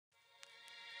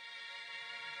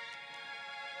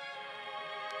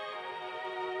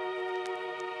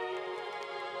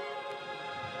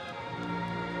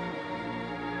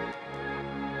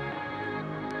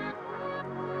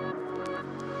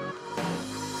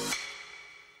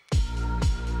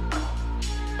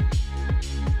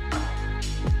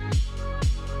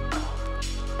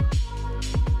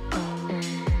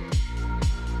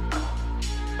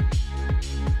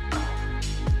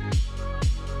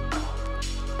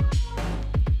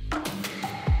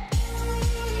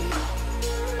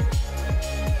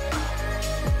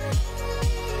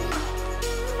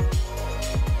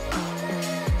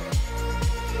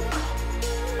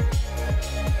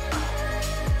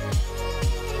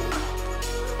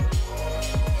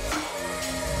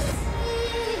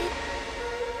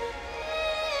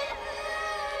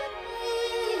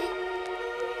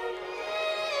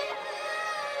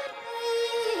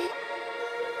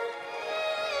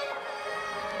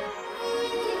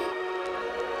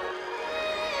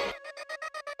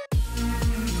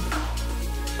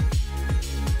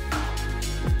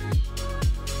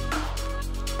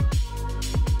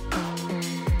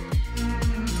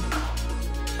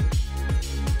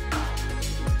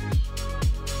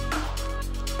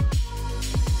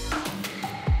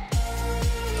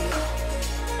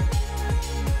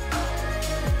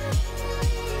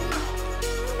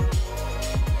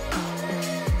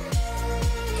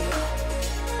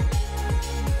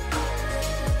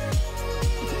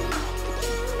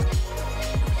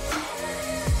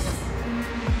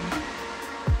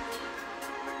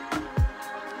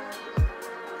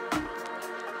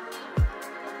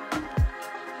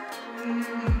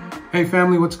Hey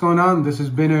family, what's going on? This is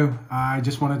Binu. I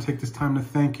just want to take this time to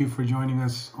thank you for joining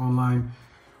us online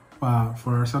for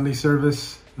our Sunday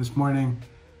service this morning.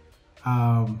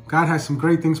 God has some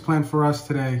great things planned for us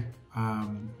today.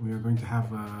 We are going to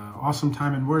have an awesome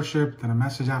time in worship and a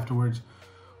message afterwards.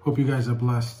 Hope you guys are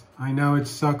blessed. I know it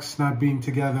sucks not being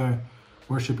together,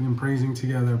 worshiping and praising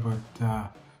together,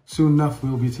 but soon enough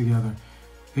we'll be together.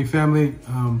 Hey family,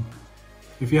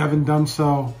 if you haven't done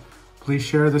so, please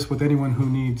share this with anyone who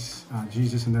needs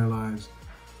Jesus in their lives.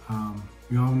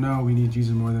 We all know we need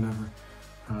Jesus more than ever.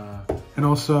 And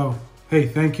also, hey,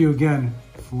 thank you again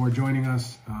for joining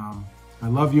us. I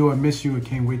love you. I miss you. I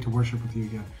can't wait to worship with you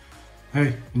again.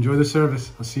 Hey, enjoy the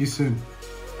service. I'll see you soon.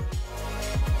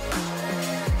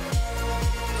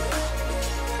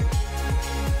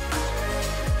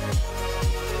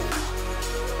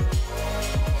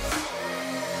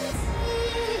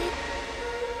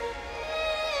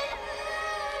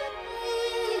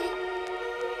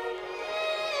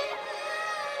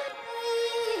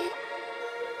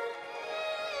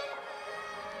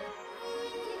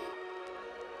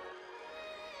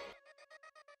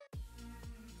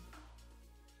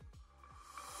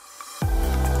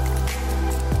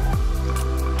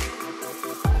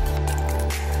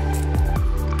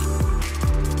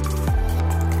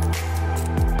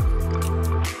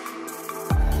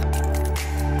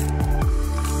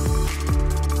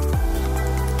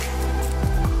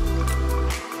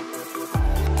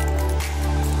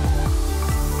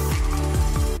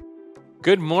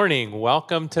 Good morning.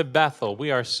 Welcome to Bethel. We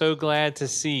are so glad to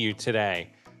see you today.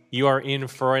 You are in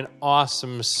for an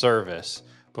awesome service.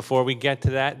 Before we get to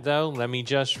that, though, let me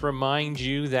just remind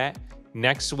you that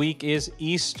next week is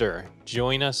Easter.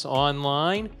 Join us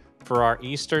online for our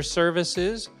Easter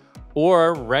services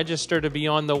or register to be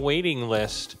on the waiting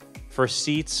list for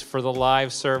seats for the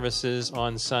live services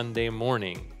on Sunday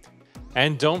morning.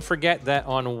 And don't forget that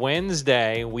on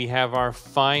Wednesday, we have our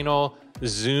final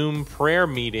Zoom prayer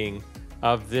meeting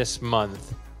of this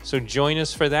month. So join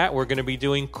us for that. We're going to be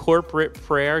doing corporate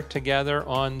prayer together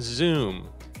on Zoom.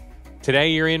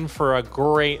 Today you're in for a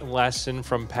great lesson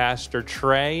from Pastor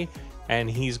Trey, and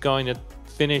he's going to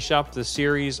finish up the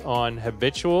series on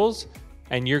Habituals,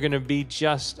 and you're going to be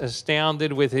just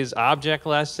astounded with his object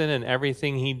lesson and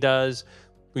everything he does.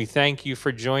 We thank you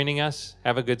for joining us.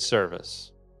 Have a good service.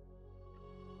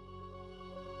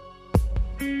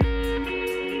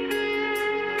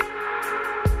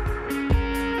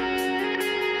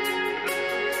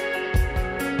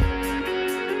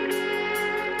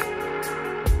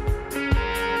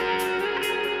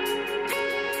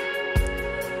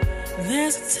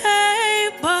 There's a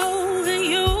table that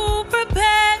you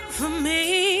prepared for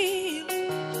me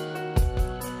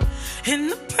in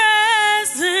the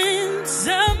presence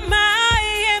of my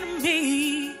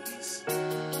enemies.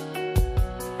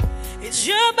 It's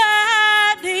your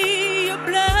body, your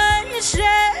blood you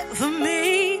shed for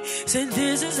me. Said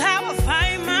this is how I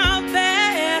fight my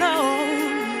battles.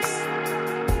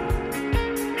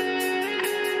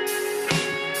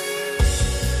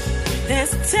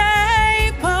 There's a table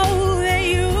that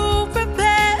you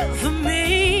prepared for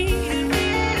me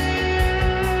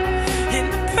in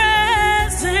the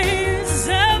presence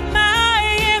of my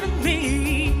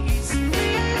enemies.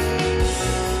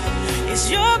 It's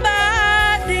your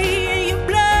body and your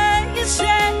blood you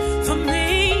shed for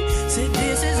me. So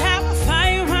this is how I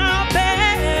fight my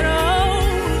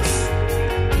battles.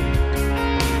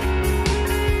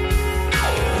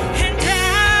 And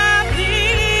I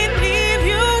believe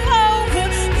you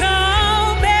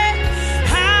overcome it.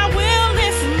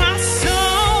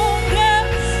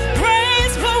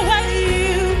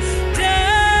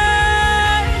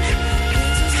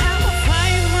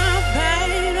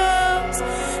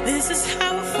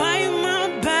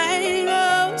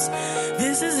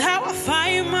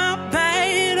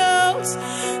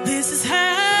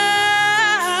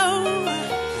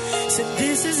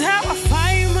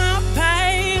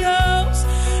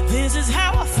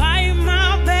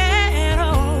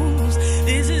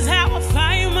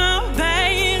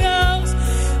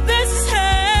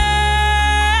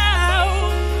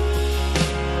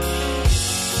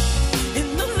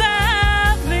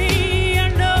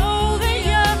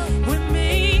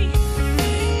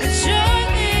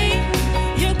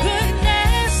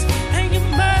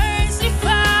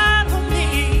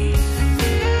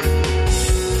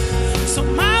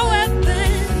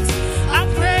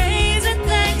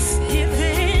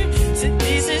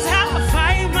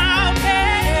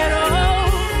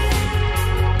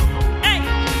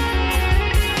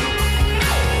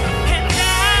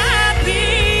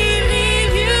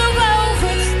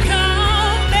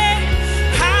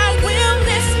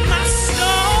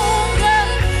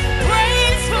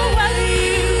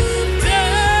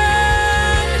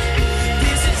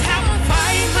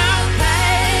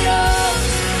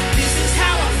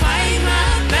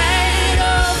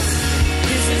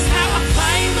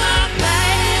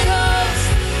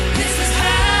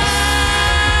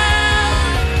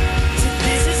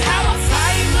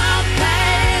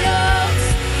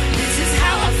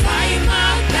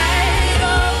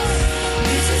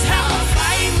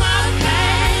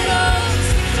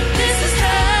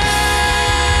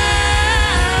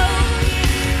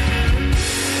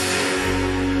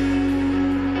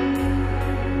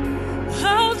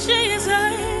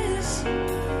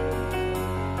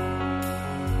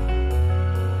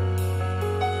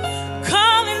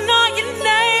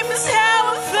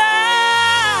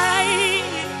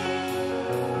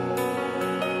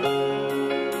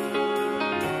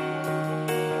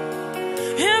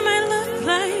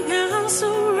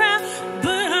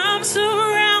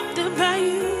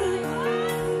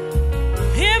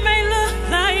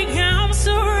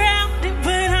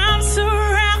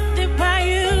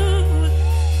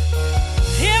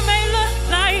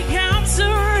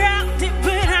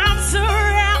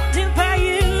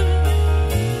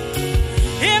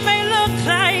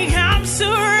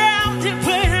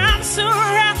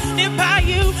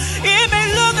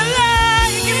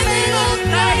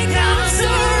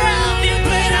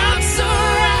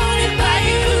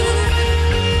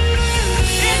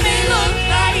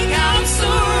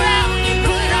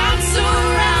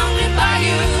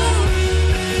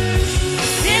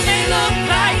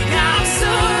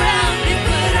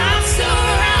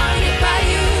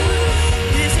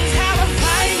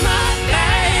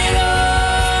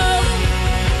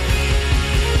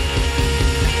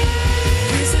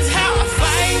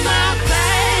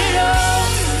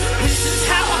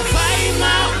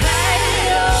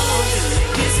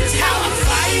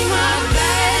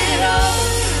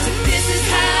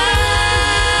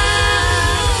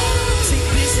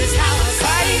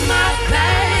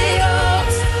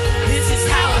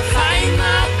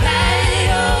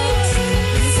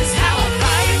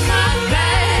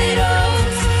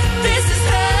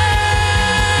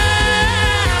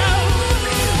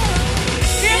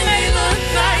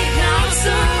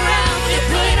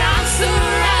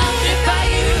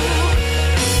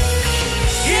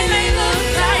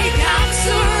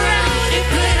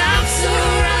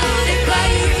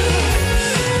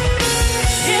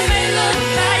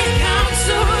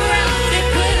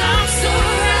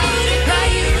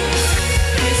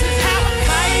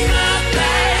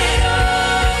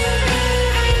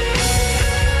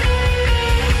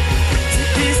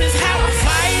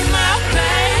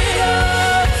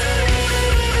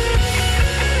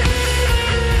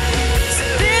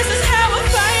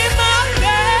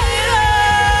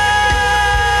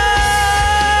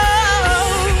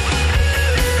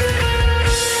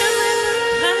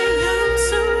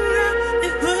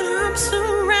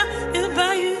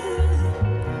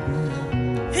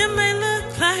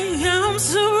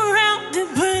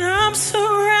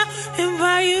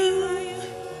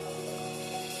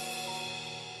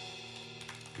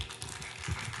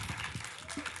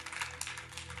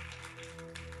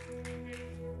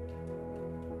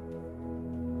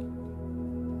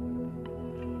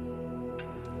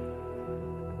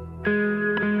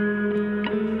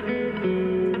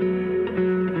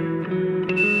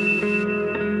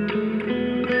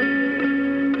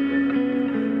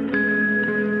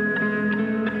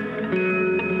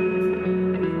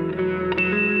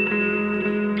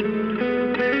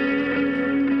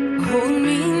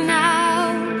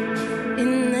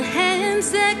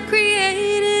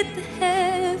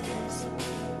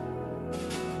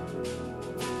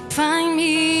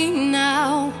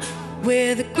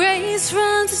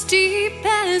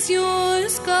 as your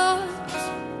scars.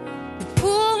 You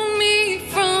pull me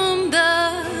from the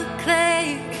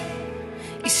clay.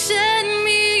 You set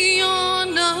me on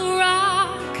a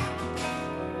rock.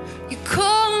 You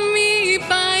call me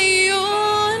by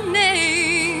your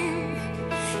name.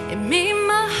 It made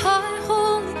my heart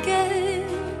whole again.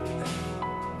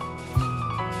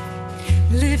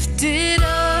 Lifted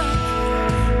up,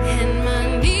 and my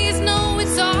knees know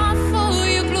it's all for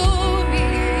your glory.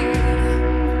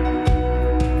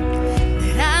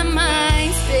 That I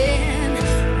might stand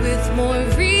with more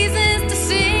reasons to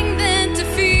sing than to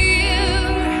fear.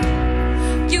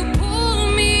 You pull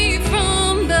me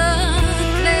from the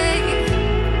clay.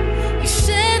 You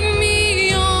set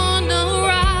me on a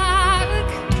rock.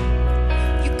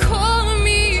 You call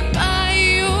me by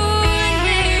your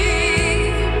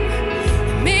name.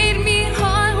 It made me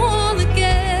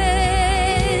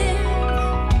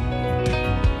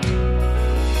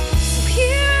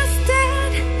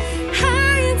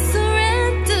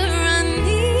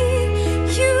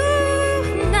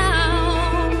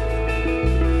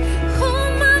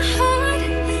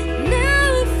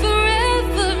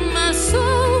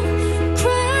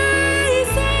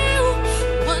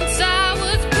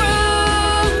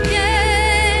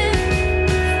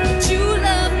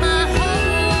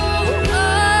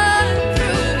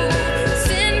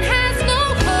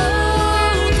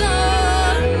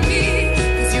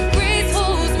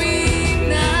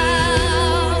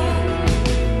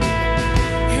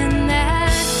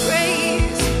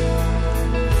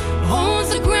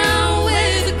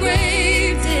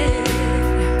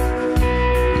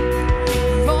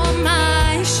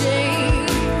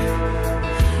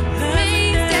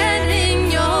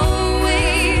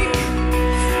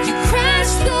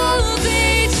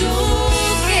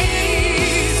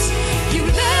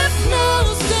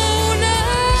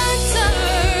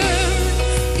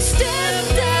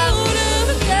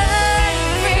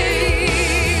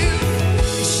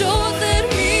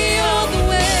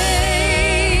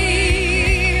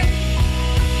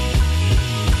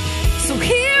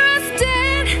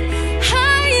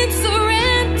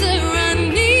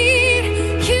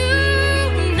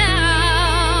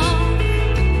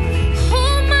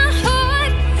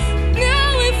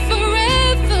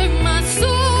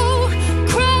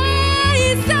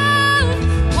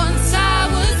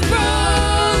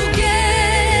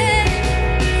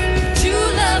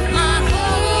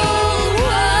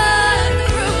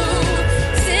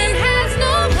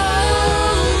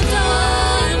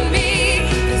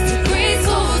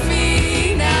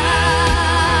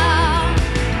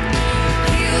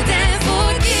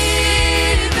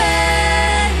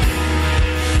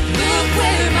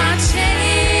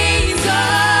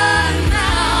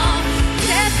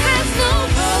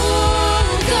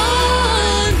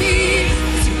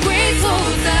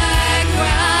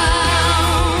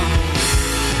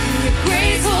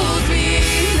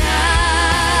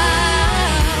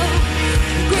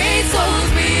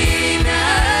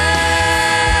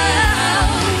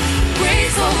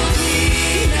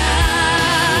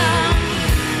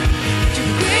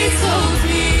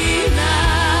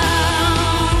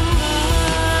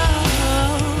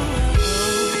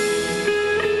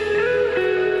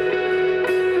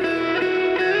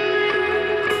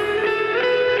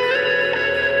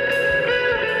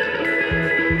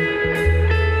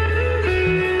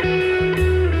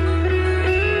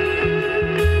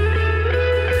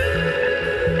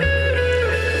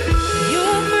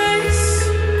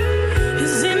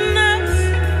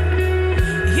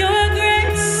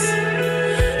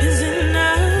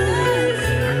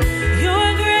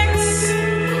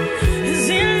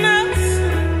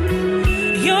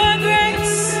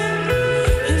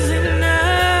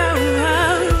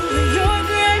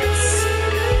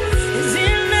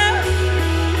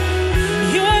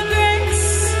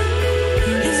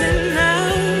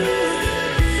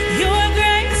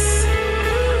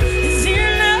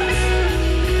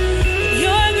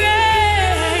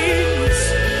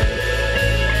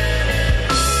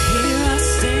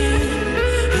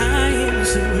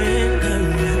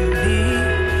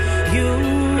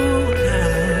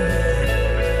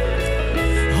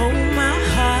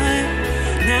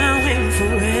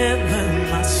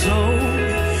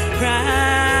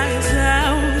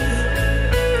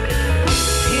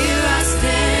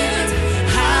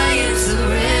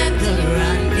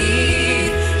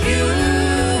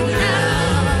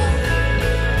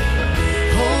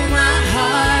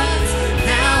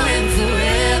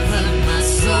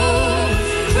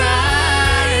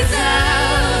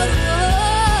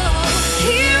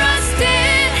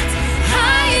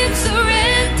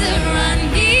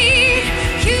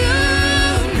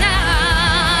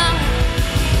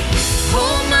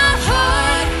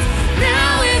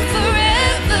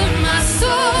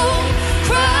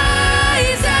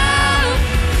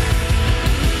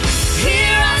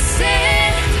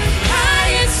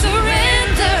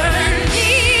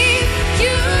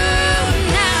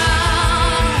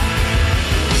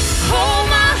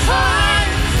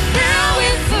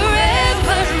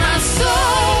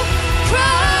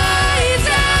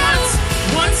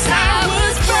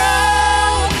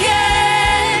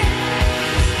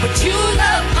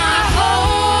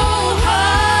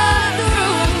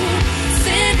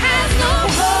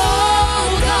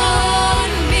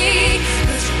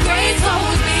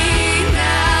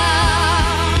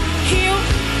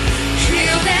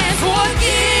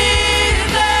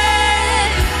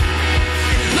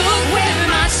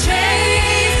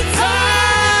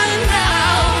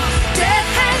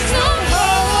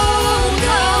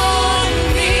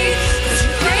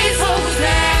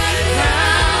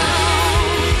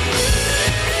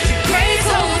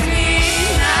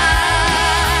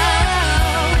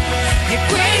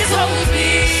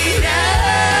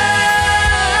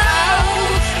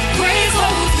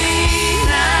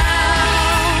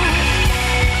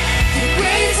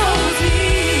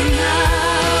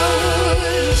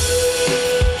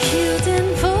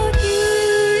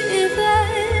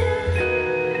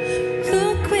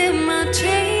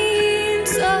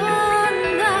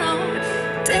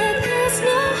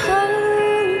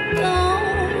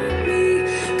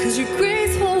your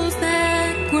grace holds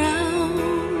that ground.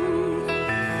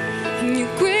 And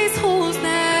your grace holds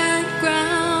that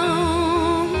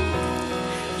ground.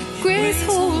 Your grace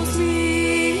holds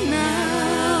me now.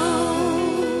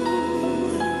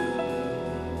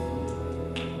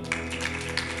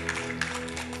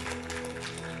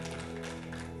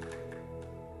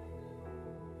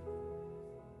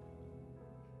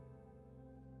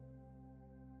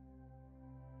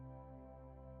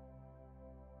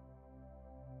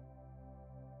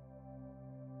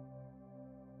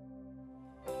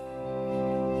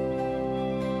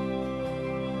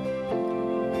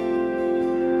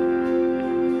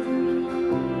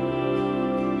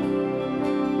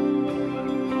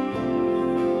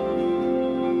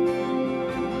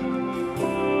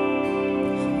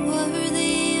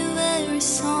 Worthy of every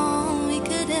song we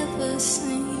could ever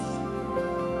sing.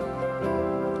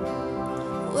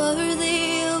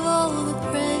 Worthy of all the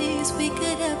praise we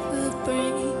could ever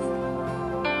bring.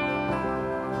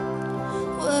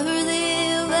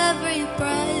 Worthy of every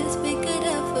breath we could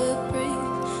ever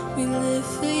breathe. We live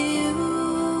for you.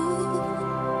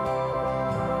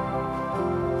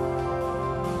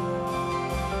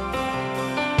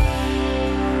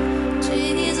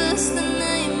 Jesus, the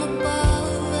name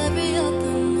above every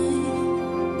other name.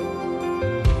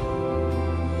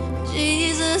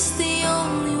 Jesus, the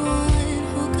only one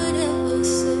who could ever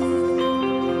save.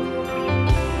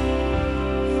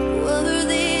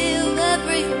 Worthy of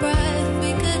every breath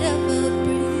we could ever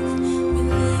breathe. We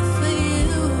live for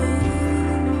you.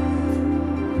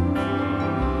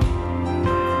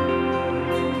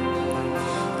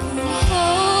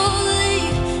 Holy,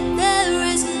 there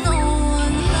is no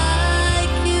one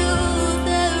like you.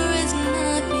 There is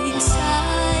none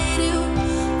beside you.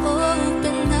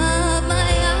 Open up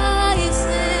my eyes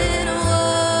in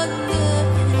wonder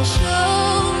and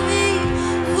show me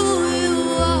who you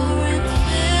are and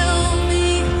fill me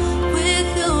with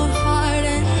your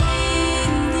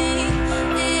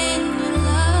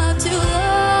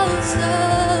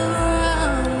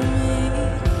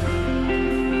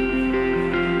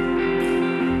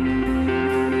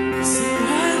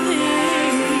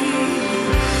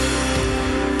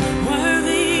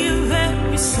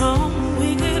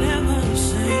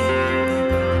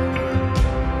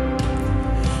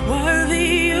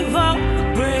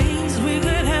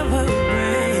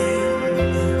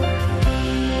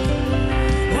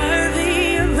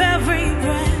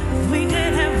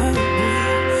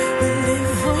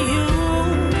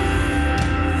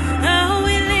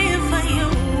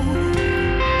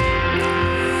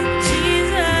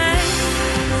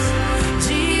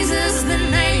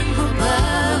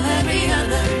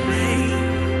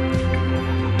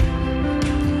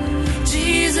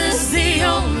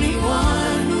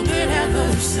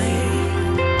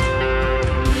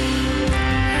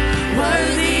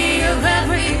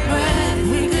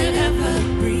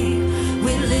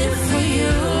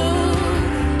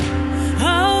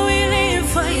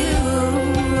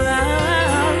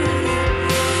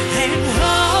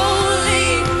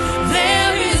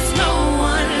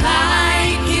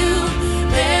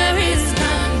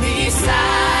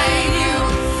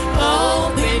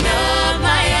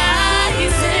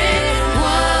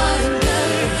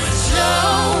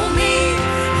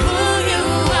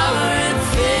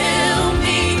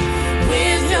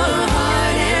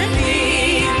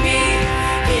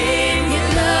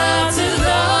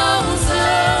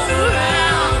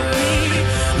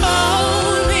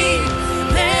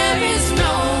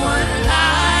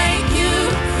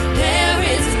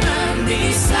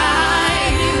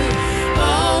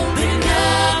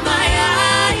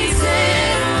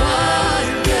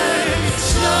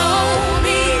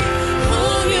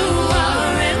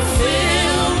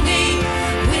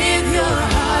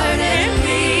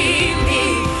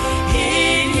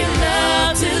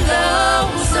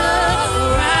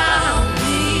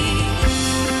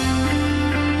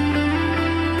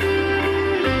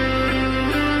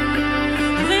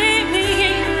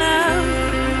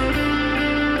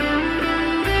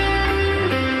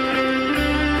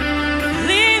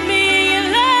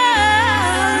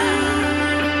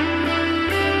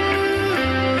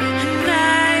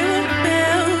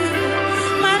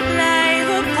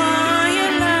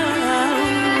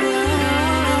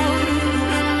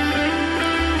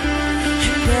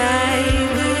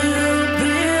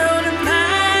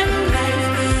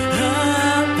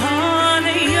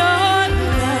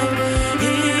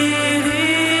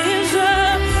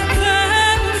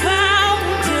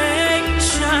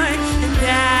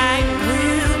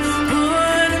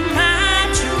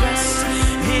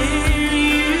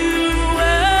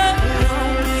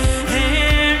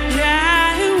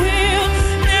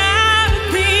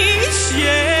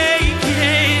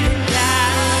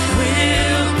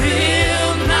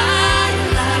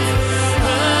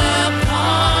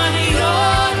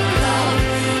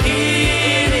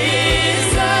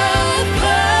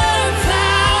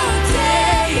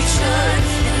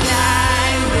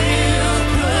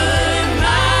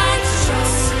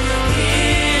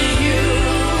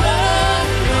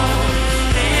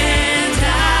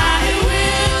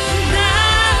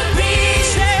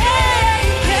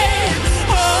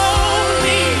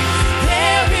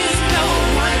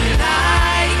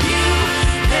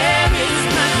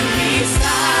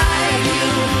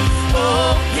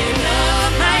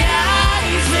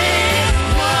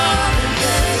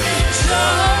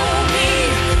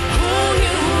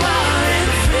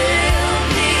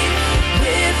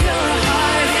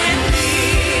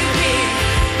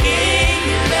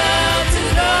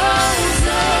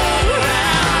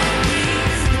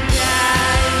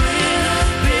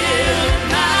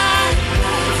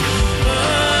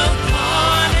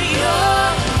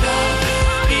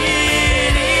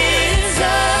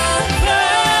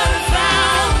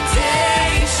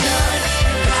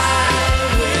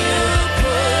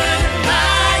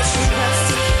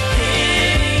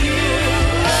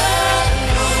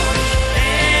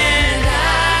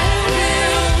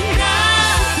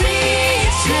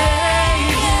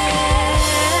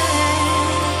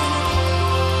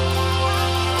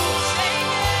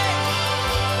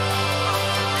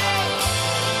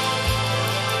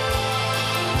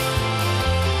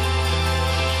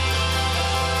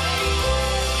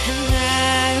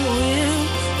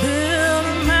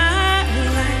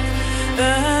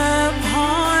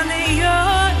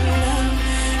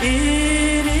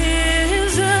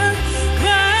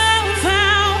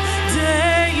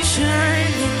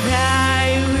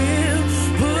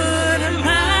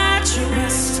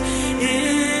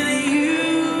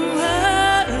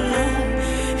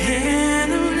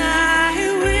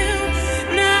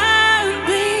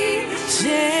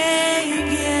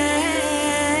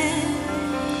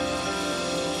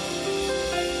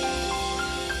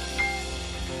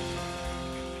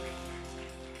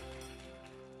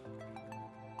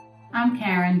I'm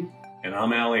Karen. And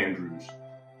I'm Al Andrews.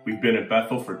 We've been at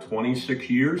Bethel for 26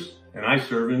 years, and I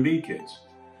serve in V-Kids.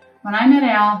 When I met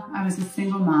Al, I was a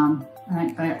single mom,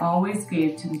 but I always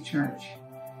gave to the church,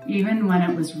 even when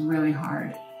it was really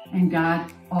hard, and God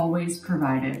always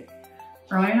provided.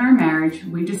 Early in our marriage,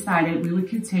 we decided we would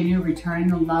continue returning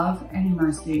the love and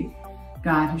mercy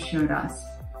God has showed us.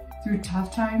 Through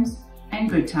tough times and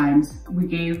good times, we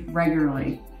gave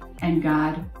regularly, and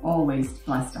God always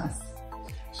blessed us.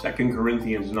 2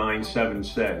 Corinthians 9:7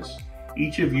 says,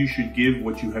 "Each of you should give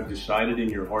what you have decided in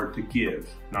your heart to give,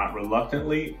 not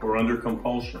reluctantly or under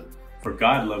compulsion, for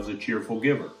God loves a cheerful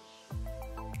giver."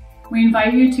 We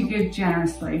invite you to give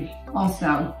generously,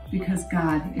 also because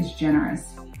God is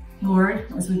generous.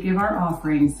 Lord, as we give our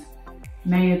offerings,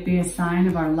 may it be a sign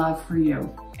of our love for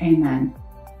you. Amen.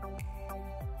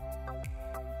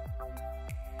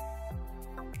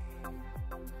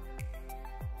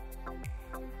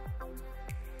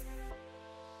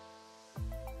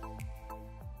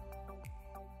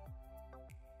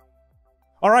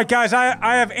 All right, guys,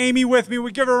 I have Amy with me.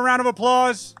 We give her a round of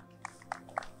applause.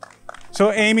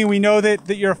 So, Amy, we know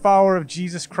that you're a follower of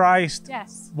Jesus Christ.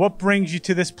 Yes. What brings you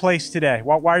to this place today?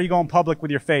 Why are you going public with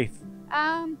your faith?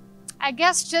 I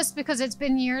guess just because it's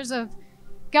been years of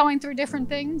going through different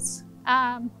things.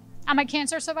 I'm a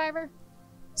cancer survivor.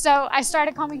 So I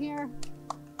started coming here.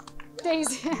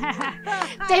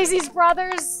 Daisy's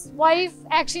brother's wife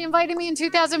actually invited me in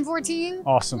 2014.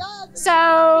 Awesome.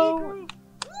 So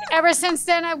ever since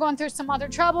then, I've gone through some other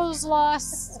troubles,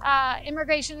 loss,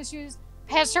 immigration issues.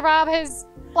 Pastor Rob has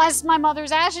blessed my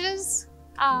mother's ashes.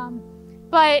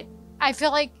 But I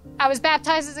feel like I was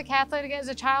baptized as a Catholic as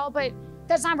a child, but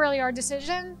that's not really our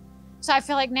decision. So I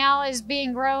feel like now as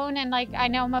being grown and like I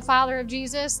know I'm a follower of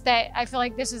Jesus, that I feel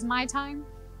like this is my time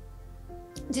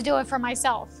to do it for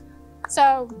myself.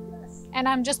 So, and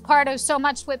I'm just part of so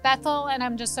much with Bethel, and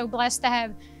I'm just so blessed to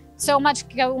have so much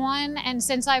go on. And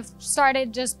since I've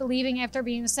started just believing after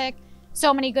being sick,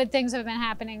 so many good things have been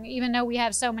happening, even though we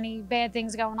have so many bad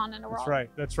things going on in the world.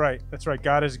 That's right.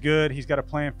 God is good. He's got a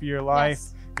plan for your life.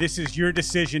 Yes. This is your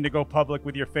decision to go public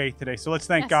with your faith today. So let's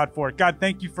thank Yes. God for it. God,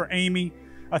 thank you for Amy.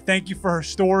 Thank you for her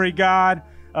story, God,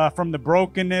 from the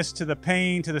brokenness to the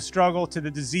pain, to the struggle, to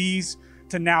the disease,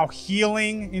 to now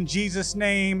healing in Jesus'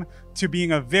 name, to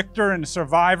being a victor and a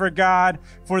survivor, God,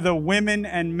 for the women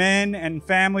and men and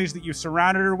families that you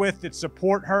surrounded her with that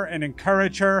support her and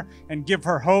encourage her and give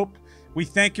her hope. We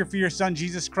thank you for your son,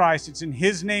 Jesus Christ. It's in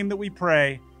his name that we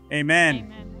pray. Amen.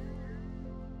 Amen.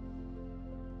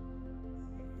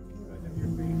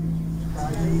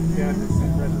 Death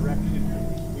and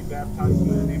resurrection. We baptize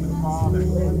you in the name of the Father,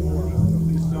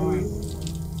 and the Son,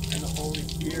 and the Holy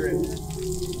Spirit.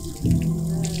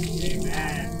 Amen.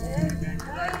 Amen.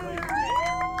 Congratulations.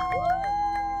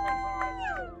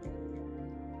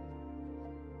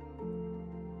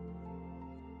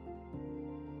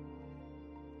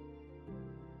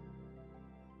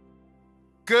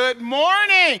 Good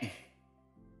morning.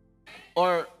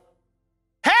 Or,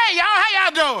 hey, y'all,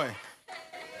 how y'all doing?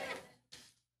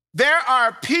 There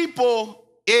are people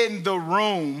in the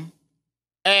room,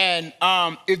 and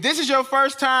if this is your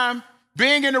first time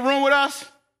being in the room with us,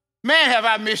 man, have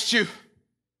I missed you.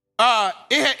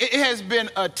 It has been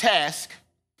a task,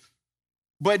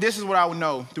 but this is what I would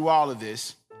know through all of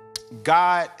this.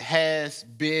 God has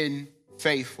been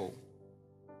faithful.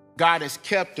 God has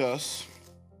kept us.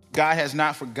 God has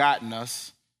not forgotten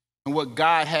us. And what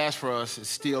God has for us is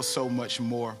still so much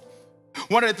more.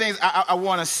 One of the things I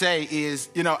want to say is,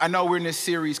 I know we're in this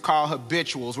series called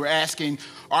Habituals. We're asking,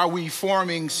 are we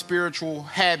forming spiritual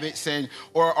habits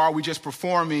or are we just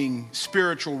performing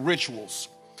spiritual rituals?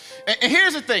 And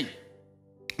here's the thing.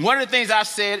 One of the things I've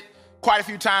said quite a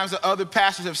few times that other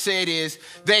pastors have said is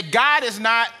that God is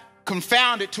not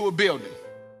confounded to a building.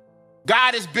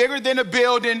 God is bigger than a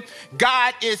building.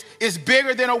 God is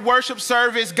bigger than a worship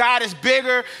service. God is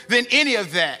bigger than any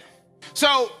of that.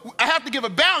 So I have to give a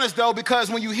balance, though, because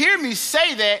when you hear me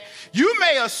say that, you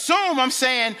may assume I'm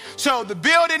saying, so the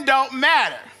building don't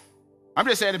matter. I'm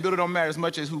just saying the building don't matter as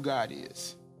much as who God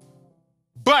is.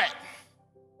 But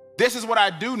this is what I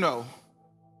do know.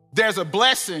 There's a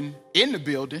blessing in the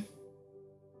building.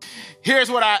 Here's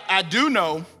what I do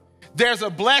know. There's a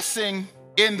blessing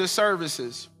in the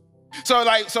services. So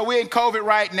we're in COVID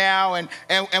right now, and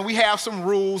we have some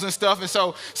rules and stuff. And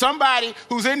so somebody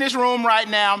who's in this room right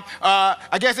now,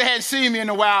 I guess they hadn't seen me in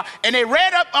a while, and they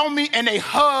read up on me and they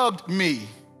hugged me.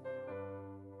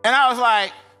 And I was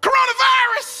like,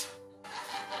 coronavirus!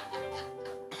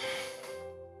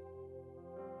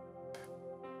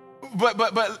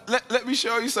 But let me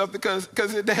show you something,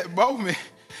 because in that moment,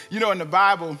 in the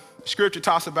Bible, Scripture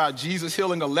talks about Jesus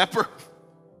healing a leper.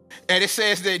 And it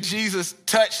says that Jesus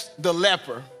touched the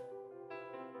leper.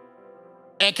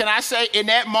 And can I say, in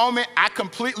that moment, I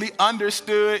completely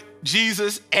understood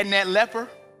Jesus and that leper,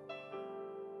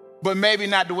 but maybe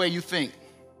not the way you think.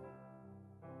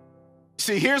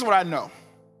 See, here's what I know.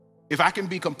 If I can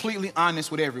be completely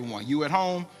honest with everyone, you at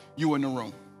home, you in the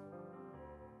room.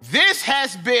 This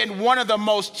has been one of the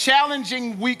most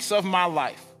challenging weeks of my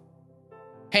life,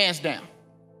 hands down.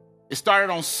 It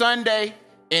started on Sunday,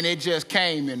 and it just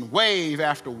came in wave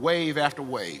after wave after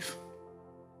wave.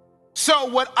 So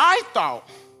what I thought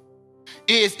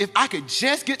is if I could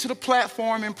just get to the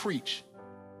platform and preach,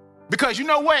 because you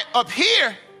know what? Up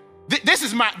here, this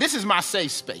is my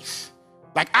safe space.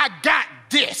 Like, I got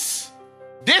this.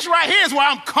 This right here is where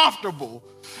I'm comfortable.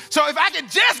 So if I could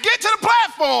just get to the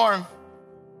platform,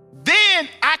 then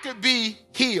I could be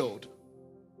healed.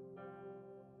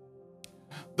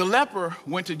 The leper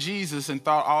went to Jesus and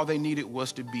thought all they needed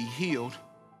was to be healed.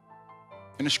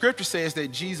 And the scripture says that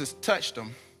Jesus touched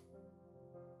them.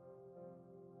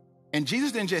 And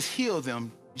Jesus didn't just heal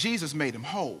them, Jesus made them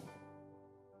whole.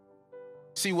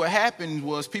 See, what happened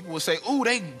was people would say, ooh,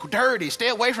 they dirty, stay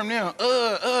away from them,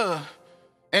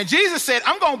 And Jesus said,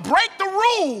 I'm gonna break the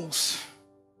rules,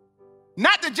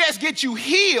 not to just get you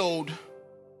healed,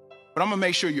 but I'm gonna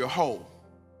make sure you're whole.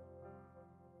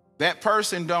 That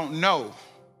person don't know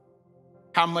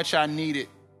how much I needed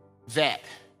that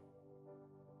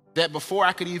before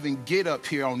I could even get up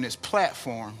here on this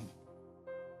platform,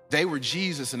 they were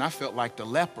Jesus and I felt like the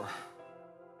leper,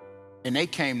 and they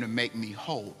came to make me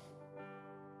whole.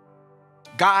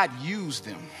 God used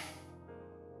them.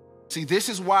 See, this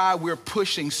is why we're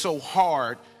pushing so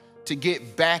hard to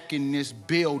get back in this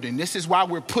building. This is why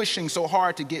we're pushing so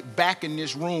hard to get back in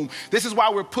this room. This is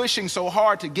why we're pushing so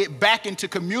hard to get back into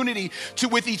community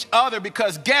with each other,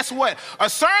 because guess what? A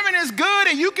sermon is good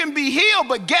and you can be healed,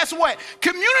 but guess what?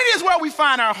 Community is where we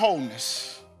find our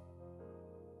wholeness.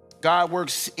 God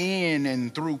works in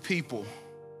and through people.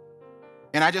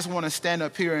 And I just want to stand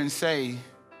up here and say,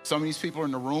 some of these people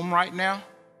in the room right now,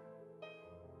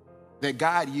 that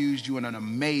God used you in an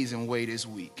amazing way this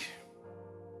week.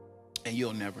 And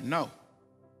you'll never know.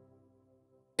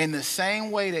 In the same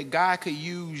way that God could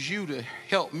use you to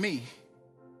help me,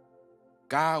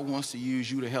 God wants to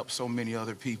use you to help so many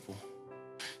other people.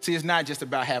 See, it's not just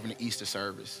about having an Easter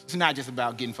service. It's not just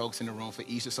about getting folks in the room for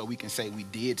Easter so we can say we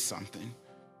did something.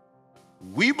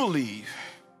 We believe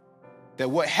that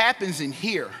what happens in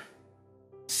here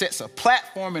sets a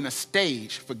platform and a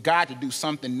stage for God to do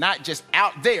something not just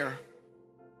out there,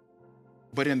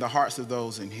 but in the hearts of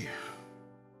those in here.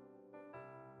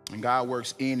 And God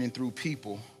works in and through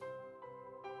people.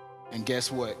 And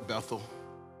guess what, Bethel?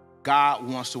 God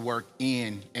wants to work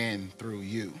in and through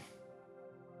you.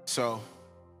 So,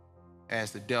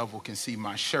 as the devil can see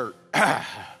my shirt,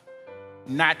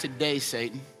 not today,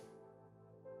 Satan.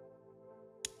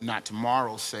 Not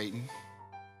tomorrow, Satan.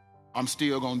 I'm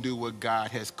still going to do what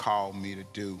God has called me to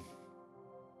do,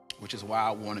 which is why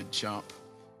I want to jump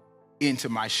into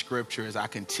my scripture as I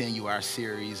continue our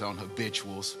series on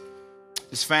habituals.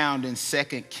 It's found in 2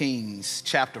 Kings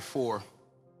chapter 4.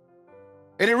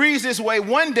 And it reads this way: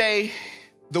 one day,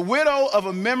 the widow of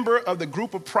a member of the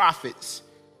group of prophets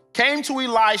came to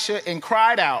Elisha and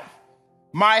cried out,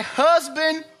 "My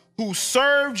husband who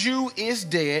served you is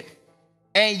dead,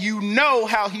 and you know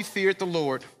how he feared the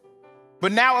Lord.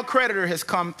 But now a creditor has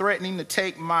come threatening to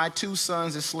take my 2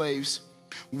 sons as slaves.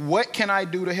 What can I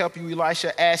do to help you?"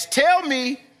 Elisha asked. "Tell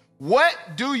me, what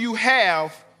do you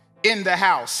have in the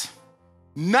house?"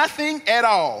 "Nothing at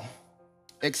all,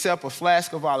 except a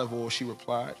flask of olive oil," she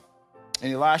replied.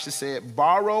 And Elisha said,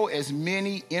 "Borrow as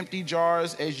many empty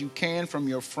jars as you can from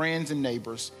your friends and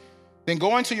neighbors. Then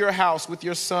go into your house with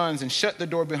your sons and shut the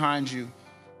door behind you.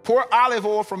 Pour olive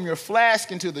oil from your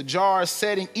flask into the jars,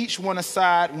 setting each one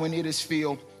aside when it is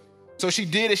filled." So she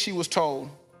did as she was told.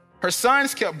 Her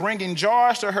sons kept bringing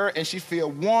jars to her, and she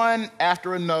filled one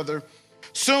after another.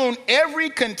 Soon every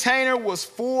container was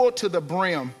full to the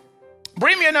brim.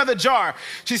 "Bring me another jar,"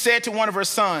 she said to one of her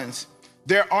sons.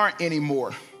 "There aren't any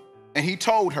more." And he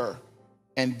told her,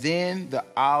 and then the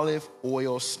olive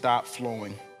oil stopped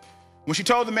flowing. When she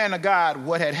told the man of God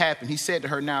what had happened, he said to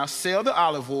her, "Now sell the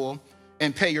olive oil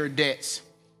and pay your debts,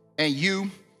 and you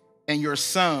and your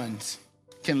sons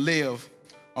can live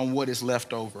on what is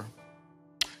left over."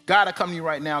 God, I come to you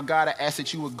right now. God, I ask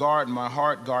that you would guard my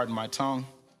heart, guard my tongue.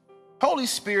 Holy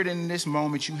Spirit, in this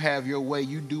moment, you have your way.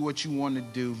 You do what you want to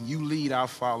do. You lead, I'll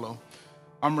follow.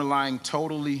 I'm relying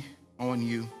totally on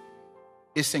you.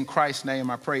 It's in Christ's name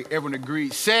I pray. Everyone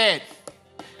agreed. Said,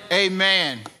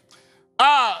 amen.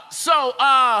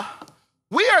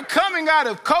 We are coming out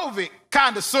of COVID,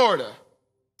 kind of, sort of.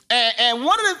 And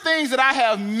one of the things that I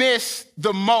have missed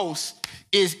the most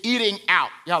is eating out.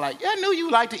 Y'all like, yeah, I knew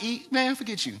you like to eat. Man,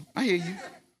 forget you. I hear you.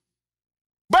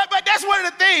 But that's one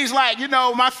of the things, like, you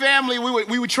know, my family,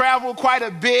 we would travel quite a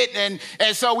bit, and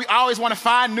so we always want to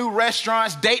find new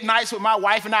restaurants, date nights with my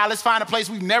wife and I. Let's find a place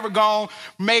we've never gone,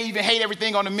 may even hate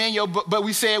everything on the menu, but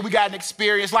we said we got an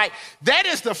experience. Like, that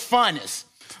is the funnest.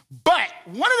 But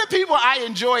one of the people I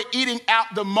enjoy eating out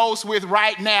the most with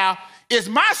right now is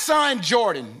my son,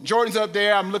 Jordan. Jordan's up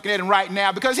there. I'm looking at him right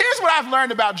now, because here's what I've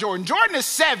learned about Jordan. Jordan is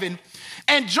 7.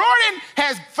 And Jordan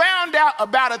has found out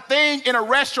about a thing in a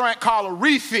restaurant called a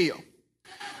refill.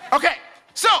 Okay,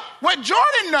 so what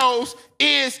Jordan knows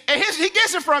is, and he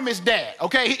gets it from his dad,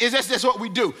 okay? That's what we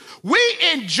do. We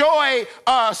enjoy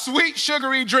sweet,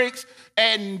 sugary drinks,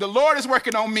 and the Lord is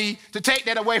working on me to take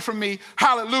that away from me.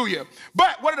 Hallelujah.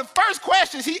 But one of the first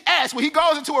questions he asks when he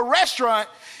goes into a restaurant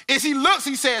is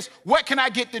he says, what can I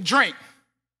get to drink?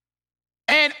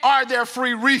 And are there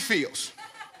free refills?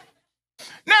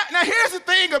 Now, here's the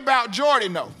thing about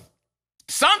Jordan, though.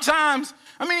 Sometimes,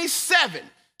 he's 7.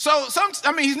 So,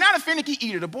 he's not a finicky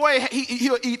eater. The boy,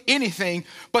 he'll eat anything,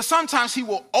 but sometimes he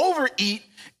will overeat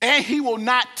and he will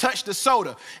not touch the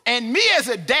soda. And me as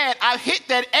a dad, I've hit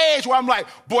that age where I'm like,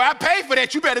 boy, I paid for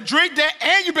that. You better drink that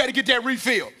and you better get that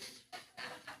refill.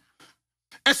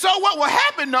 And so what will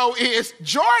happen, though, is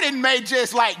Jordan may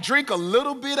just drink a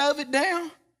little bit of it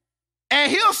down,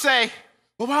 and he'll say,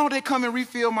 well, why don't they come and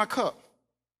refill my cup?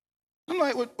 I'm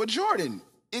like, well, Jordan,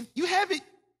 you haven't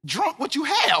drunk what you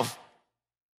have,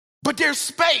 but there's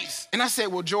space. And I said,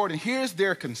 well, Jordan, here's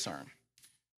their concern.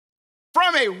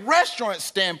 From a restaurant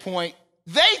standpoint,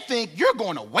 they think you're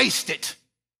going to waste it.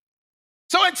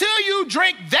 So until you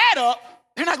drink that up,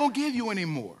 they're not going to give you any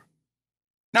more.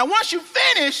 Now, once you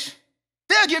finish,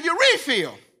 they'll give you a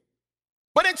refill.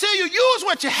 But until you use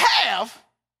what you have,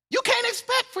 you can't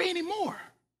expect for any more.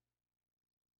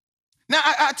 Now,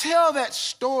 I tell that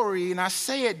story, and I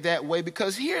say it that way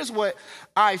because here's what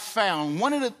I found.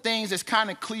 One of the things that's kind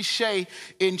of cliche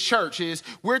in church is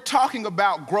we're talking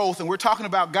about growth, and we're talking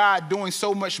about God doing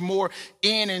so much more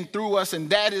in and through us, and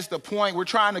that is the point. We're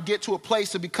trying to get to a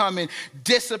place of becoming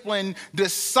disciplined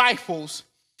disciples.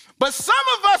 But some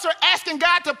of us are asking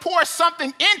God to pour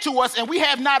something into us, and we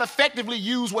have not effectively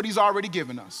used what he's already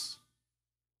given us.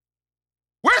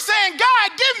 We're saying,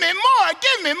 God, give me more,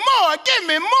 give me more, give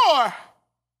me more.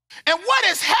 And what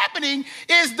is happening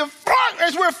is the front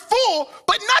is we're full,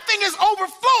 but nothing is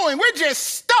overflowing. We're just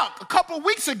stuck. A couple of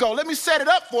weeks ago, let me set it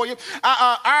up for you.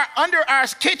 Under our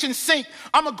kitchen sink,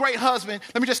 I'm a great husband.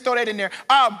 Let me just throw that in there.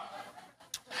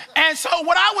 And so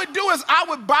what I would do is I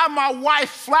would buy my wife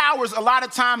flowers a lot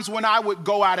of times when I would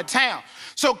go out of town.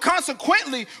 So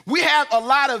consequently, we have a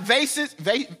lot of vases.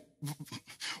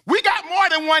 We got more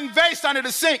than one vase under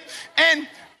the sink. And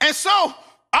so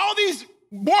all these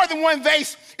more than one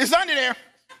vase is under there.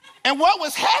 And what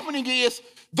was happening is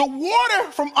the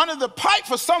water from under the pipe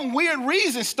for some weird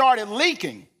reason started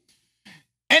leaking.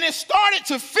 And it started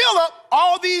to fill up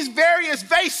all these various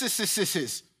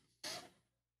vases.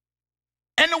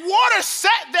 And the water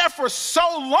sat there for so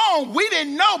long, we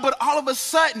didn't know, but all of a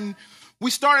sudden,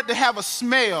 we started to have a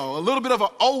smell, a little bit of an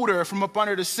odor from up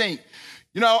under the sink.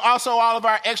 You know, also all of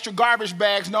our extra garbage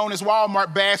bags, known as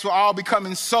Walmart bags, were all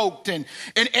becoming soaked and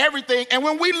everything. And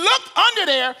when we looked under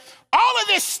there, all of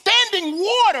this standing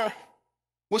water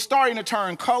was starting to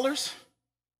turn colors,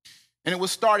 and it was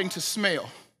starting to smell.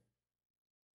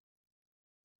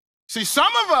 See,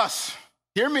 some of us,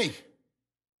 hear me,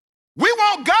 we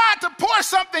want God to pour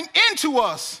something into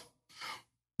us,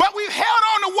 but we've held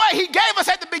on to what he gave us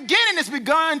at the beginning. It's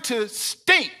begun to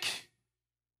stink.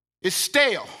 It's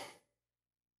stale.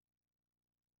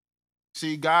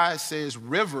 See, God says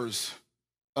rivers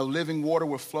of living water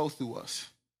will flow through us.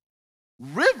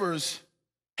 Rivers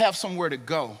have somewhere to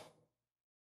go,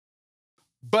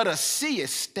 but a sea is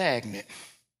stagnant.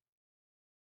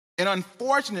 And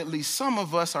unfortunately, some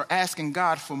of us are asking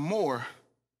God for more,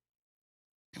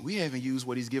 and we haven't used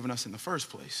what he's given us in the first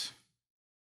place.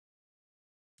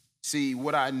 See,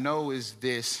 what I know is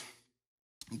this: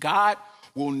 God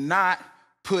will not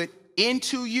put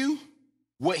into you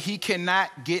what he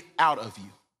cannot get out of you.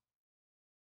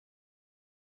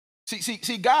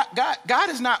 See, God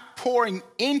is not pouring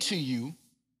into you.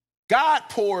 God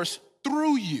pours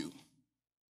through you.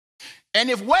 And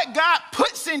if what God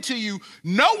puts into you,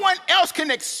 no one else can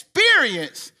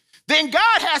experience, then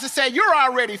God has to say, you're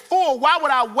already full. Why would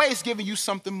I waste giving you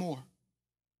something more?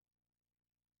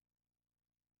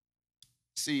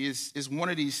 See, it's one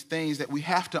of these things that we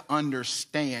have to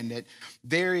understand, that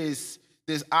there is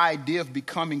this idea of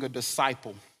becoming a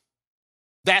disciple.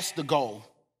 That's the goal.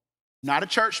 Not a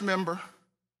church member,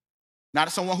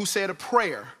 not someone who said a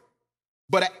prayer,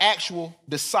 but an actual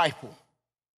disciple.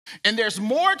 And there's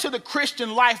more to the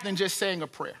Christian life than just saying a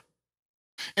prayer.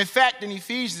 In fact, in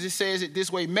Ephesians, it says it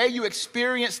this way: may you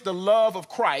experience the love of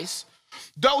Christ,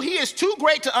 though he is too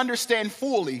great to understand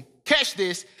fully. Catch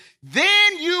this.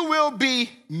 Then you will be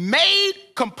made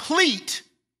complete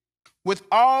with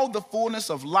all the fullness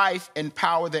of life and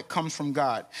power that comes from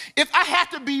God. If I have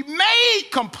to be made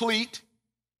complete,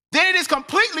 then it is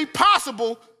completely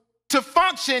possible to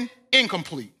function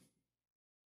incomplete.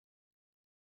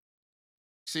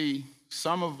 See,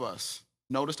 some of us,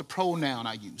 notice the pronoun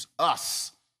I use,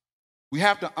 us. We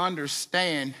have to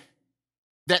understand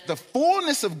that the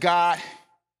fullness of God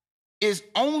is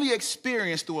only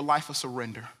experienced through a life of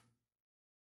surrender.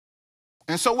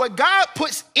 And so what God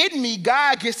puts in me,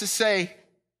 God gets to say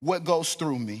what goes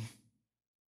through me.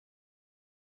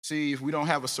 See, if we don't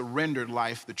have a surrendered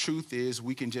life, the truth is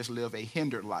we can just live a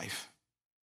hindered life.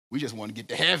 We just want to get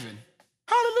to heaven.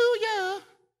 Hallelujah.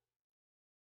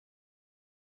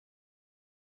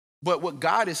 But what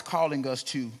God is calling us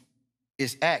to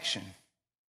is action.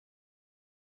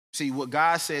 See, what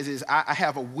God says is, I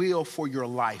have a will for your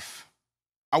life.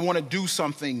 I want to do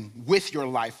something with your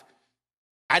life.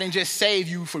 I didn't just save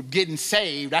you for getting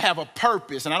saved. I have a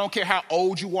purpose, and I don't care how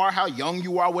old you are, how young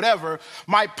you are, whatever.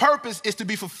 My purpose is to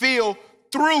be fulfilled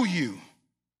through you.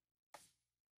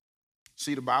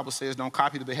 See, the Bible says don't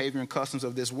copy the behavior and customs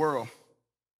of this world,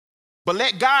 but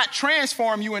let God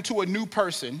transform you into a new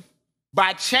person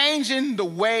by changing the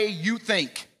way you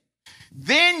think.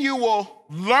 Then you will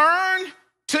learn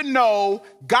to know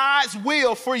God's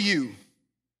will for you,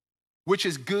 which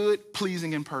is good,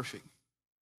 pleasing, and perfect.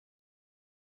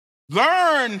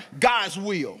 Learn God's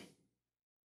will.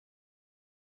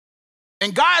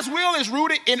 And God's will is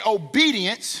rooted in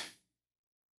obedience,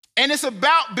 and it's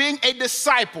about being a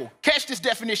disciple. Catch this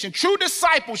definition. True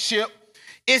discipleship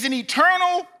is an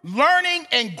eternal learning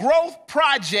and growth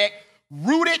project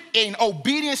rooted in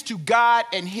obedience to God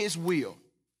and his will.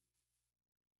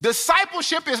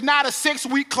 Discipleship is not a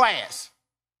 6-week class.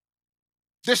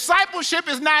 Discipleship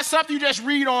is not something you just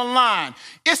read online.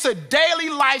 It's a daily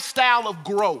lifestyle of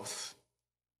growth.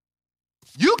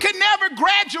 You can never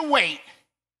graduate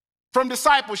from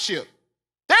discipleship.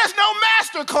 There's no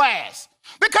master class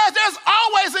because there's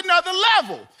always another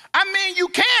level. I mean, you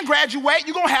can graduate,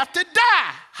 you're going to have to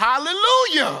die.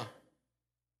 Hallelujah.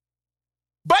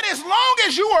 But as long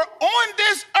as you are on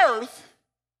this earth,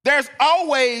 there's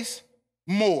always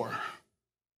more.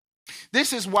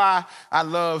 This is why I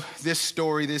love this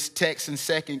story, this text in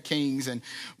 2 Kings. And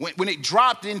when it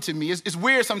dropped into me, it's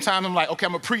weird sometimes. I'm like, okay,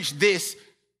 I'm going to preach this.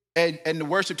 And the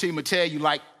worship team will tell you,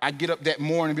 like, I get up that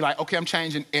morning and be like, okay, I'm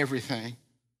changing everything.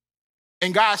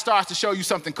 And God starts to show you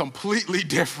something completely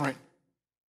different.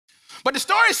 But the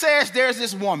story says there's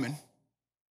this woman.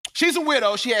 She's a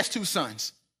widow. She has 2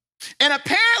 sons. And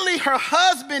apparently her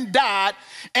husband died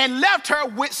and left her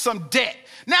with some debt.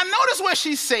 Now, notice what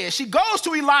she says. She goes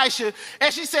to Elisha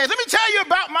and she says, let me tell you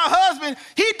about my husband.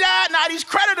 He died. Now these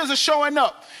creditors are showing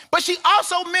up. But she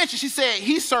also mentioned, she said,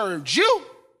 he served you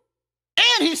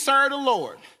and he served the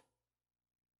Lord.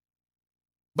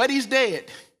 But he's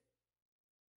dead.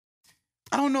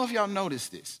 I don't know if y'all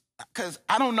noticed this, because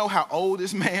I don't know how old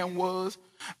this man was.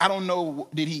 I don't know,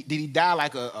 did he die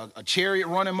like a chariot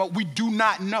running? We do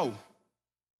not know.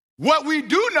 What we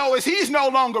do know is he's no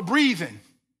longer breathing.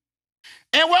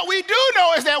 And what we do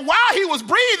know is that while he was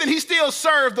breathing, he still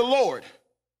served the Lord.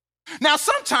 Now,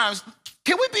 sometimes,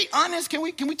 can we be honest? Can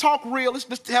we talk real?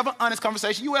 Let's have an honest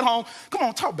conversation. You at home, come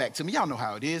on, talk back to me. Y'all know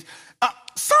how it is.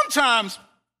 Sometimes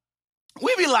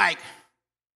we be like,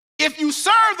 if you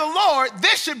serve the Lord,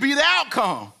 this should be the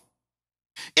outcome.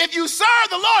 If you serve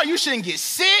the Lord, you shouldn't get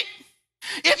sick.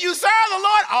 If you serve the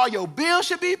Lord, all your bills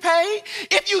should be paid.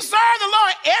 If you serve the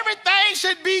Lord, everything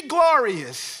should be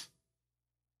glorious.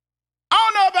 I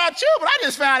don't know about you, but I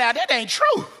just found out that ain't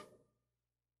true.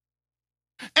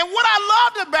 And what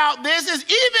I loved about this is,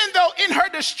 even though in her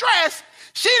distress,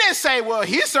 she didn't say, well,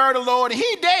 he served the Lord and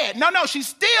he dead. No, she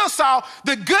still saw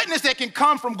the goodness that can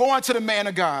come from going to the man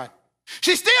of God.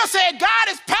 She still said, God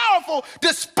is powerful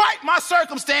despite my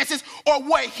circumstances or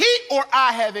what he or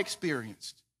I have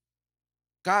experienced.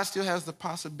 God still has the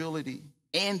possibility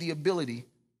and the ability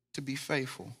to be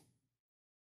faithful.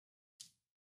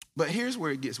 But here's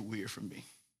where it gets weird for me.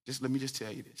 Let me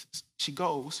tell you this. She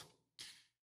goes,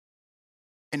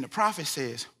 and the prophet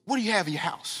says, what do you have in your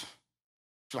house?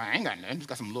 She's like, I ain't got nothing. Just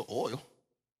got some little oil. And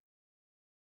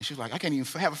she's like, I can't even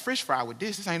have a fish fry with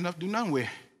this. This ain't enough to do nothing with.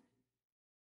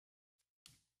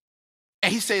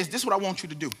 And he says, this is what I want you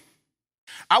to do.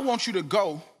 I want you to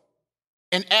go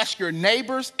and ask your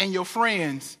neighbors and your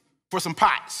friends for some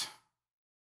pots.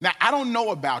 Now, I don't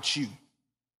know about you,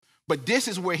 but this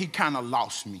is where he kind of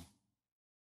lost me.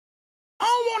 I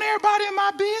don't want everybody in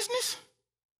my business.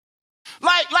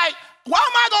 Like, why am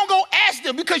I going to go ask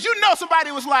them? Because you know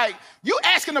somebody was like, you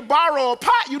asking to borrow a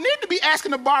pot, you need to be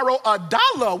asking to borrow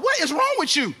 $1. What is wrong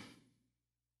with you?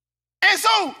 And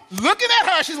so looking at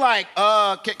her, she's like,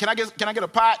 can I get a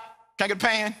pot? Can I get a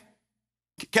pan?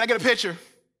 Can I get a pitcher?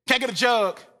 Can I get a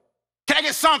jug? Can I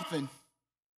get something?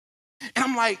 And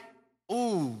I'm like,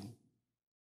 ooh,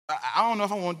 I don't know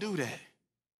if I want to do that.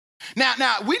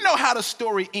 Now we know how the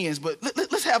story ends, but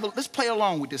let's play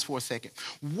along with this for a second.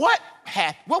 What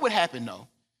would happen though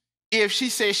if she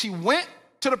said she went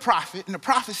to the prophet and the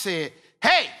prophet said,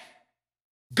 hey,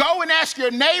 go and ask your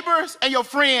neighbors and your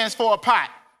friends for a pot.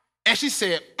 And she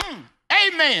said,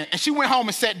 amen. And she went home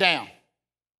and sat down.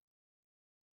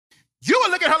 You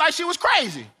would look at her like she was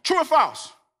crazy. True or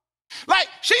false? Like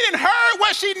she didn't heard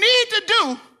what she need to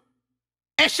do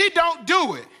and she don't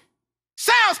do it.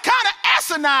 Sounds kind of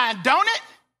asinine, don't it?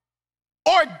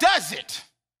 Or does it?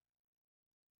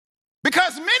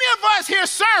 Because many of us hear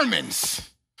sermons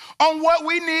on what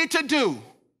we need to do.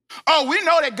 Oh, we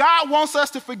know that God wants us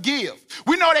to forgive.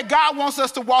 We know that God wants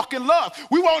us to walk in love.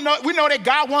 We know that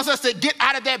God wants us to get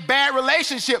out of that bad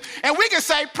relationship. And we can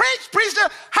say, preach,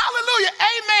 hallelujah,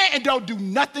 amen, and don't do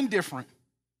nothing different.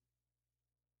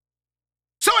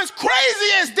 So as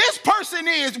crazy as this person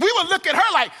is, we would look at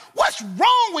her like, what's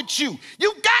wrong with you?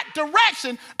 You got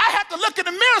direction. I have to look in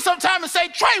the mirror sometime and say,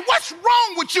 Trey, what's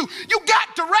wrong with you? You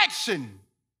got direction.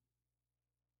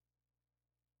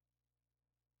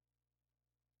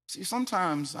 See,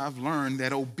 sometimes I've learned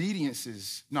that obedience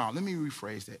is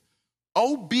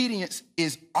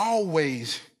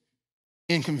always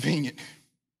inconvenient.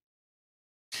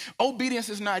 Obedience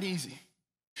is not easy.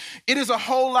 It is a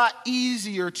whole lot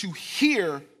easier to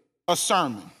hear a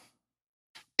sermon.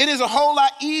 It is a whole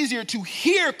lot easier to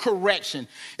hear correction.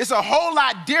 It's a whole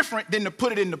lot different than to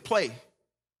put it into play.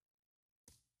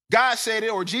 God said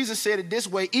it, or Jesus said it this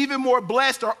way, even more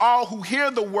blessed are all who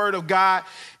hear the word of God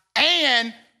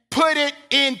and put it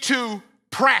into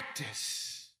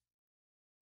practice.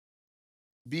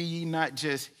 Be ye not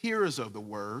just hearers of the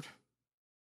word,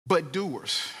 but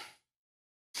doers.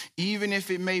 Even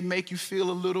if it may make you feel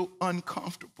a little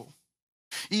uncomfortable.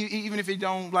 Even if it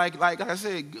don't, like I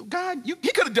said, God,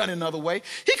 he could have done it another way.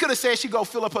 He could have said she go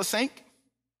fill up her sink.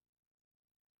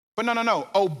 But no.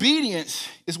 Obedience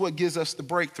is what gives us the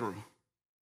breakthrough.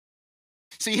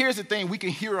 See, here's the thing. We can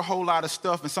hear a whole lot of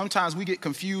stuff, and sometimes we get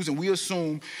confused and we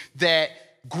assume that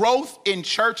growth in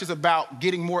church is about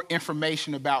getting more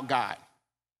information about God.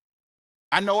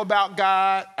 I know about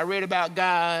God. I read about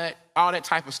God, all that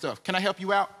type of stuff. Can I help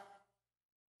you out?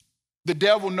 The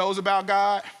devil knows about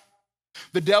God.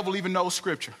 The devil even knows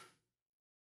scripture,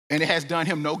 and it has done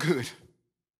him no good.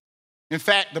 In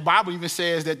fact, the Bible even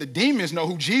says that the demons know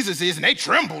who Jesus is, and they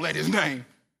tremble at his name.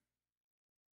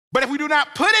 But if we do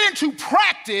not put it into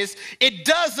practice, it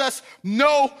does us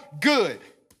no good.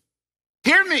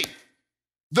 Hear me.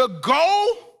 The goal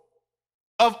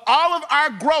of all of our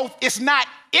growth is not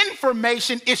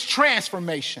information, it's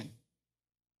transformation.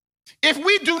 If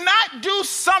we do not do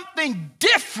something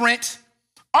different,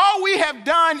 all we have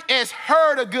done is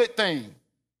heard a good thing.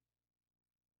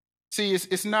 See,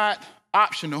 it's not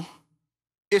optional,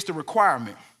 it's the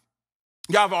requirement.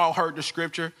 Y'all have all heard the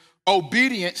scripture.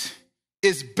 Obedience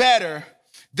is better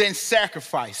than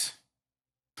sacrifice.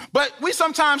 But we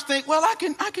sometimes think, well, I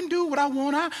can do what I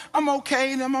want. I'm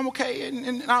okay, and I'm okay,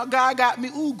 and God got me.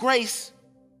 Ooh, grace.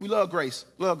 We love grace.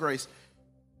 Love grace.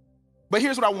 But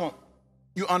here's what I want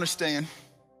you to understand.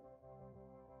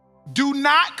 Do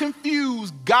not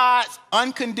confuse God's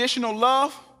unconditional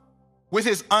love with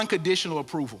his unconditional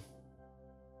approval.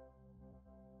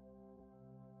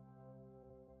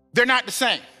 They're not the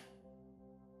same.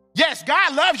 Yes,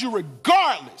 God loves you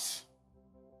regardless,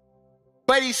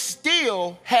 but he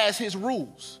still has his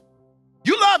rules.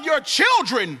 You love your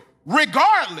children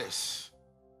regardless,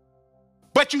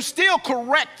 but you still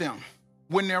correct them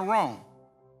when they're wrong.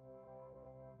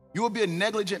 You will be a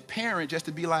negligent parent just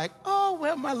to be like, oh,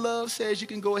 well, my love says you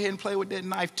can go ahead and play with that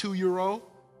knife, 2-year-old.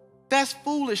 That's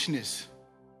foolishness.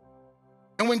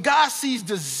 And when God sees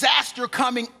disaster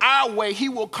coming our way, he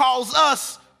will cause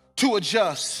us to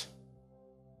adjust.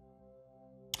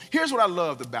 Here's what I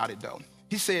loved about it, though.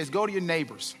 He says, go to your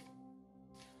neighbors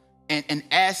and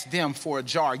ask them for a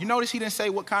jar. You notice he didn't say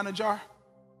what kind of jar?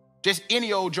 Just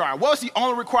any old jar. What's the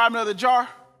only requirement of the jar?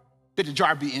 That the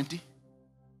jar be empty.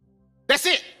 That's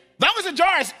it. As long as the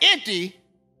jar is empty,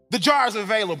 the jar is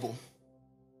available.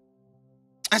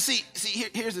 And see,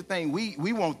 here's the thing.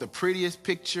 We want the prettiest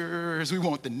pictures. We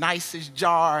want the nicest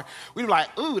jar. We're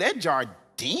like, ooh, that jar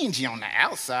dingy on the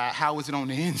outside. How is it on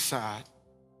the inside?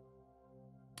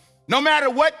 No matter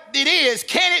what it is,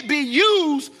 can it be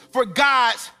used for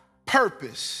God's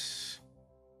purpose?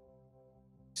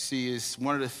 See, it's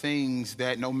one of the things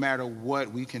that no matter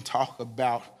what, we can talk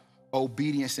about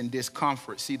obedience and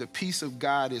discomfort. See, the peace of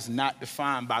God is not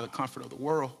defined by the comfort of the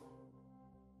world.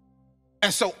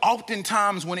 And so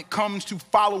oftentimes when it comes to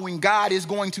following God, it's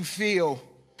going to feel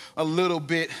a little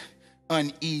bit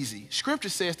uneasy. Scripture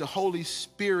says the Holy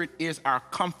Spirit is our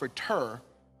comforter,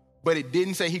 but it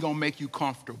didn't say he's going to make you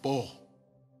comfortable.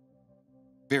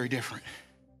 Very different.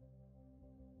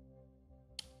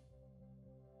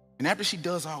 And after she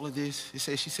does all of this,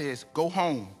 she says, go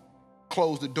home,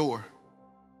 close the door.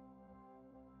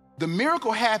 The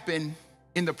miracle happened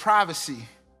in the privacy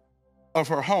of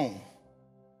her home.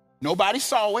 Nobody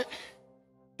saw it.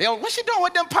 What's she doing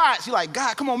with them pots? She's like,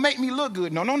 God, come on, make me look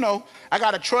good. No. I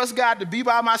got to trust God to be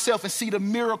by myself and see the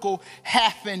miracle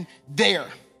happen there.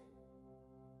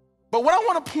 But what I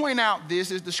want to point out this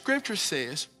is the scripture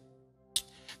says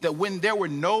that when there were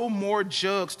no more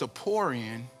jugs to pour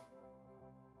in,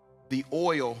 the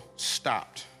oil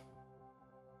stopped.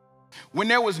 When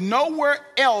there was nowhere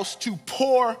else to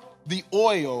pour the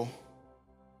oil,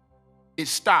 it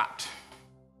stopped.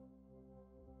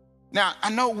 Now, I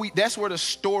know that's where the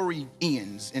story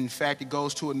ends. In fact, it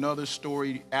goes to another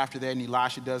story after that, and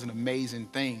Elisha does an amazing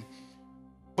thing.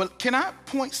 But can I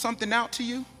point something out to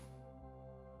you?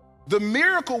 The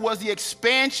miracle was the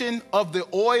expansion of the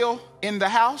oil in the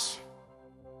house,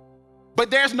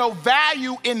 but there's no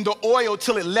value in the oil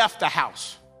till it left the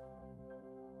house.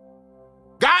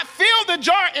 God filled the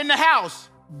jar in the house,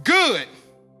 good.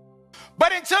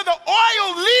 But until the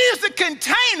oil leaves the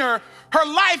container, her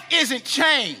life isn't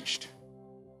changed.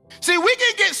 See, we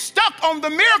can get stuck on the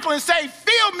miracle and say,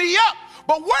 fill me up,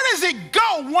 but where does it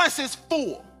go once it's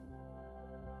full?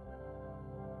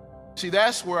 See,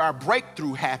 that's where our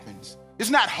breakthrough happens. It's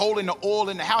not holding the oil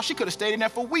in the house. She could have stayed in there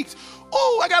for weeks.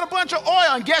 Oh, I got a bunch of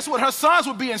oil. And guess what? Her sons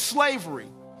would be in slavery.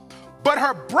 But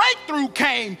her breakthrough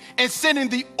came in sending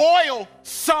the oil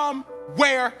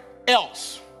somewhere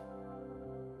else.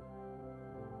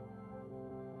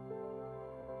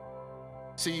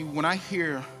 See, when I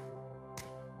hear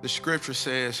the scripture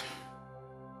says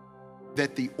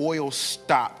that the oil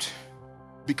stopped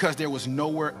because there was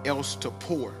nowhere else to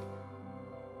pour,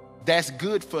 that's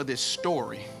good for this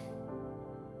story,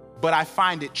 but I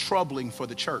find it troubling for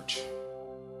the church.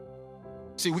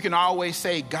 See, we can always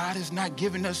say, God is not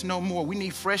giving us no more. We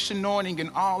need fresh anointing and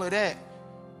all of that.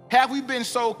 Have we been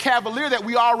so cavalier that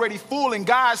we already full and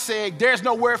God said there's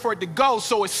nowhere for it to go,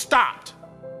 so it stopped?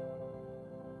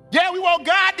 Yeah, we want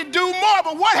God to do more,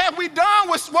 but what have we done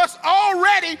with what's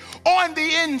already on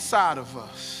the inside of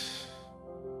us?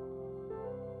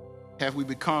 Have we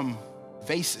become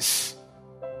vases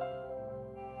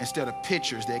instead of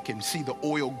pitchers that can see the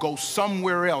oil go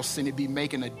somewhere else and it be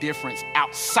making a difference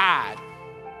outside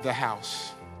the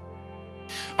house?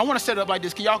 I want to set it up like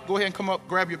this. Can y'all go ahead and come up,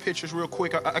 grab your pictures real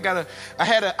quick? I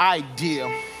had an idea,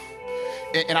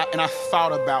 and I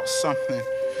thought about something.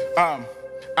 I'm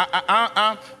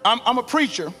a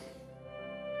preacher,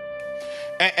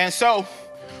 and so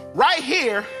right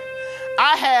here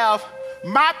I have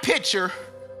my pitcher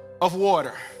of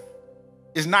water.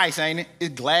 It's nice, ain't it?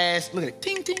 It's glass. Look at it.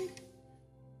 Ting, ting.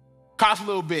 Costs a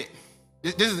little bit.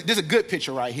 This is a good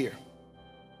picture right here.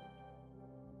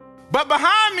 But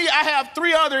behind me, I have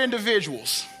three other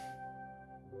individuals.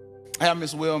 I have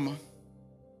Miss Wilma.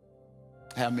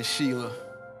 I have Miss Sheila.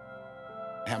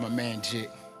 I have my man,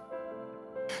 Jit.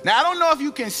 Now, I don't know if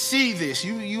you can see this.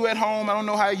 You at home, I don't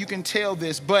know how you can tell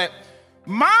this, but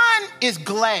mine is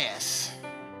glass.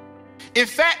 In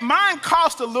fact, mine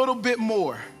cost a little bit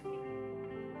more.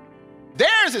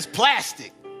 Theirs is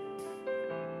plastic.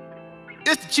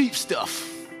 It's the cheap stuff.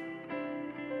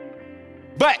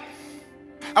 But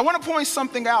I want to point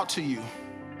something out to you,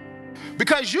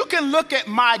 because you can look at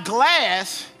my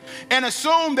glass and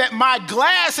assume that my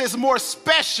glass is more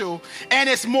special and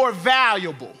it's more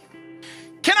valuable.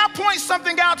 Can I point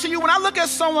something out to you? When I look at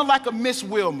someone like a Miss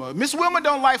Wilma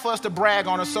don't like for us to brag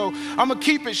on her, so I'm going to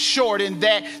keep it short in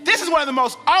that this is one of the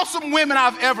most awesome women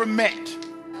I've ever met.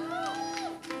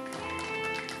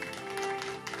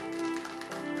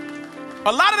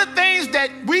 A lot of the things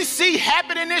that we see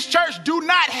happen in this church do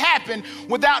not happen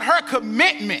without her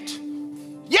commitment.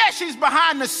 Yeah, she's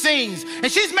behind the scenes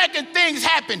and she's making things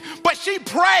happen, but she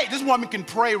prayed. This woman can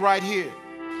pray right here.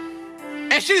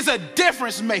 And she's a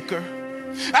difference maker.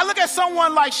 I look at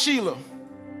someone like Sheila.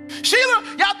 Sheila,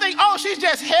 y'all think, oh, she's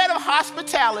just head of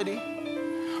hospitality.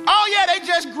 Oh, yeah, they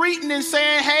just greeting and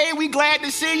saying, hey, we glad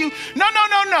to see you. No.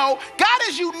 God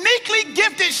has uniquely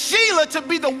gifted Sheila to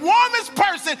be the warmest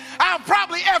person I've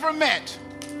probably ever met.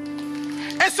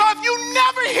 And so if you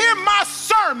never hear my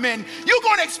sermon, you're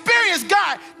going to experience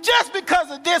God just because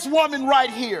of this woman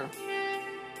right here.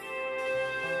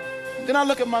 Then I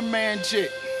look at my man,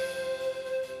 Chick.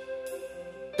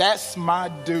 That's my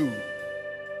dude.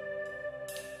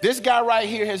 This guy right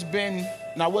here has been,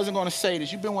 and I wasn't going to say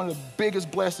this, you've been one of the biggest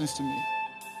blessings to me.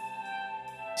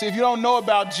 See, if you don't know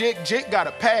about Jik, Jik got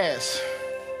a pass.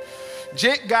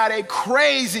 Jik got a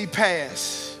crazy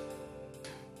pass.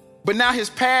 But now his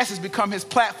past has become his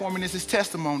platform and it's his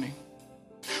testimony.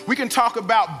 We can talk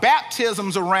about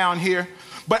baptisms around here,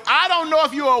 but I don't know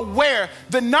if you're aware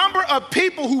the number of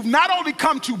people who've not only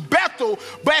come to Bethel,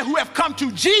 but who have come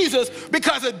to Jesus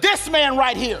because of this man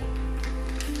right here.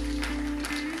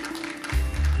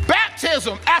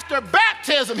 Baptism after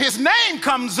baptism, his name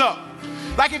comes up.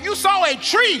 Like if you saw a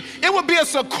tree, it would be a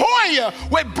sequoia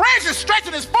with branches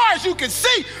stretching as far as you can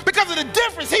see because of the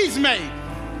difference he's made.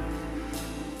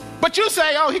 But you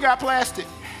say, oh, he got plastic.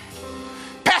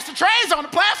 Pastor Trey's on the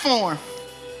platform.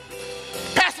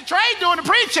 Pastor Trey doing the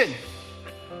preaching.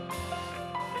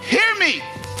 Hear me.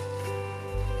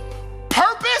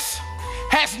 Purpose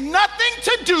has nothing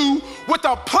to do with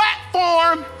a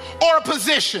platform or a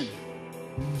position.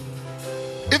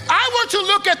 If I were to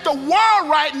look at the world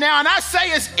right now and I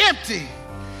say it's empty,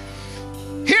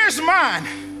 here's mine.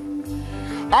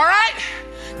 All right?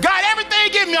 God, everything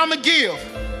you give me, I'm going to give.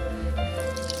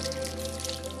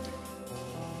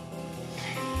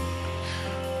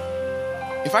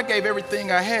 If I gave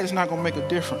everything I had, it's not going to make a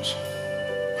difference.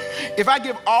 If I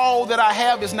give all that I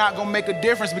have, it's not going to make a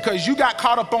difference because you got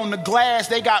caught up on the glass,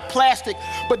 they got plastic.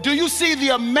 But do you see the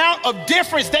amount of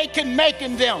difference they can make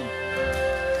in them?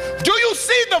 Do you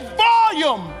see the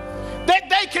volume that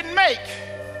they can make?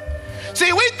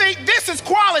 See, we think this is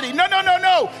quality. No.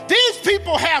 These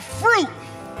people have fruit.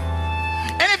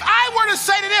 And if I were to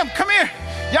say to them, come here,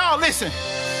 y'all listen,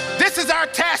 this is our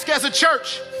task as a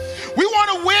church. We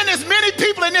want to win as many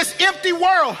people in this empty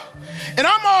world. And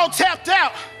I'm all tapped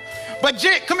out. But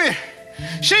Jik, come here.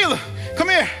 Sheila, come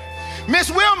here.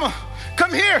 Miss Wilma,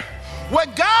 come here.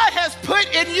 What God has put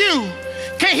in you,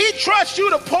 can he trust you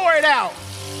to pour it out?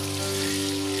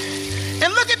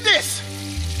 And look at this.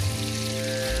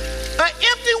 An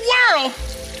empty world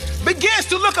begins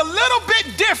to look a little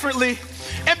bit differently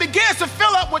and begins to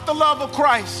fill up with the love of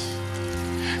Christ.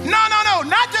 No.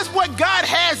 Not just what God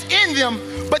has in them,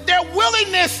 but their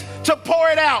willingness to pour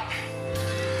it out.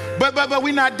 But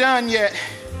we're not done yet.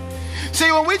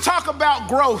 See, when we talk about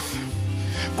growth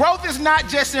is not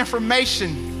just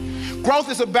information. Growth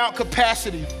is about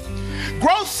capacity.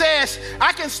 Growth says,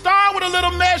 I can start with a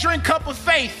little measuring cup of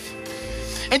faith.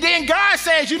 And then God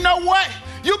says, you know what?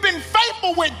 You've been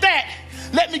faithful with that.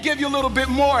 Let me give you a little bit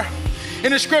more.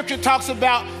 And the scripture talks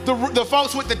about the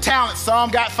folks with the talents. Some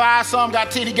got 5, some got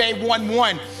 10. He gave one.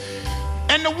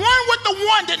 And the one with the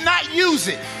 1 did not use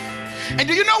it. And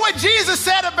do you know what Jesus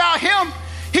said about him?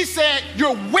 He said,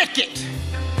 you're wicked.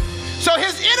 So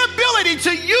his inability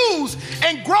to use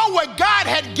and grow what God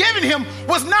had given him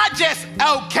was not just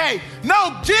okay.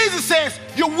 No, Jesus says,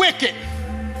 you're wicked.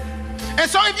 And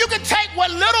so if you can take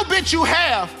what little bit you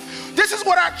have, this is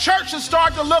what our church should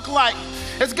start to look like.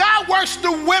 As God works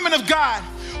through women of God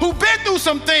who've been through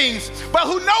some things, but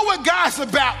who know what God's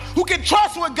about, who can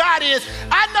trust what God is.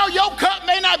 I know your cup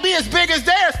may not be as big as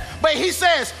theirs, but he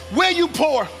says, will you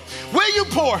pour? Will you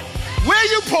pour?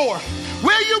 Will you pour?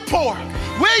 Will you pour?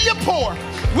 Will you pour?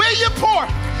 Will you pour?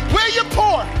 Will you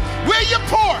pour? Will you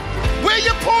pour? Will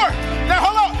you pour? Now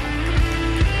hold on.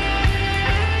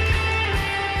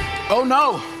 Oh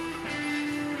no.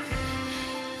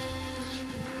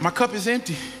 My cup is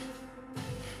empty.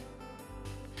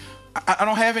 I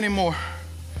don't have any more.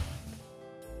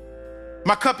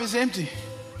 My cup is empty.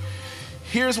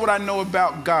 Here's what I know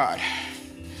about God.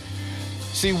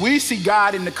 See, we see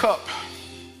God in the cup.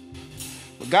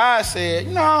 But God said,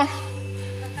 no,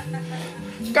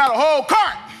 got a whole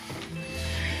cart.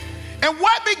 And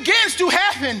what begins to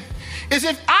happen is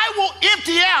if I will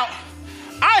empty out,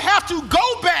 I have to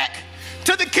go back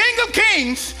to the King of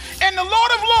Kings and the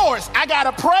Lord of Lords. I got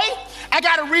to pray. I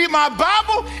got to read my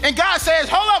Bible. And God says,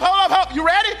 hold up. You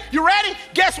ready? You ready?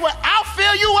 Guess what? I'll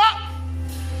fill you up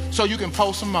so you can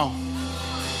pour some more.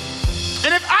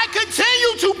 And if I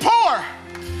continue to pour,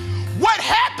 what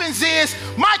happens is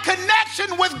my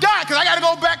connection with God, because I got to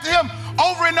go back to him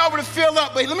over and over to fill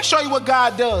up. But let me show you what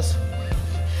God does.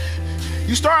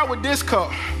 You start with this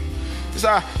cup. It's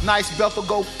our nice Bethel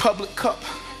Go public cup.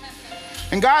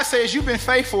 And God says, you've been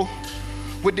faithful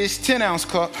with this 10-ounce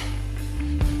cup.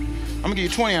 I'm gonna give you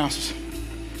 20 ounces.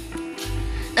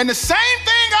 And the same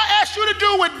thing I asked you to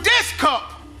do with this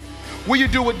cup, will you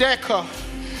do with that cup?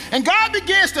 And God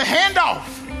begins to hand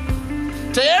off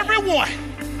to everyone.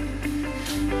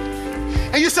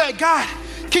 And you say, God,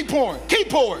 keep pouring, keep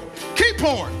pouring, keep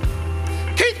pouring,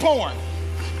 keep pouring,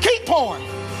 keep pouring,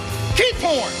 keep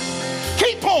pouring,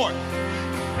 keep pouring.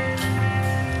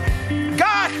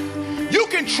 God, you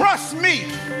can trust me.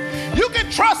 You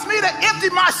can trust me to empty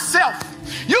myself.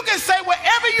 You can say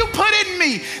whatever you put in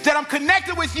me, that I'm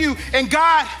connected with you. And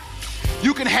God,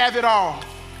 you can have it all.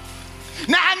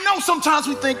 Now, I know sometimes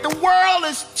we think the world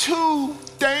is too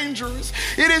dangerous.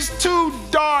 It is too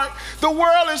dark. The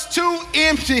world is too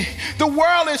empty. The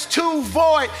world is too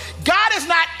void. God is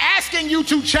not asking you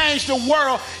to change the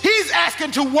world. He's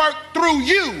asking to work through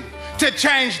you to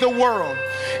change the world.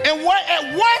 And what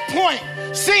at one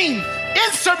point seemed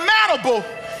insurmountable,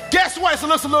 guess what? It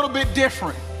looks a little bit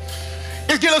different.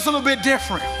 It looks a little bit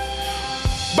different.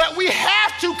 But we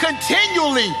have to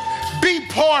continually be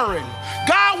pouring.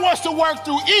 God wants to work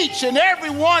through each and every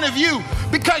one of you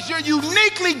because you're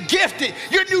uniquely gifted.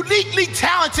 You're uniquely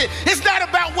talented. It's not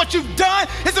about what you've done.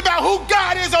 It's about who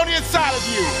God is on the inside of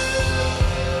you.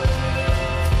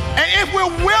 And if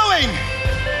we're willing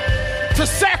to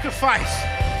sacrifice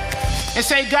and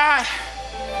say, God,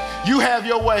 you have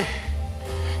your way.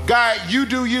 God, you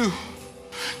do you.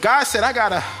 God said, I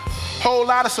got a whole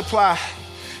lot of supply.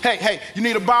 Hey, you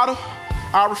need a bottle?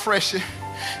 I'll refresh you.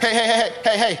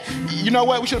 Hey, you know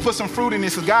what? We should have put some fruit in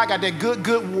this because God got that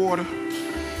good water.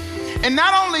 And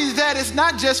not only is that, it's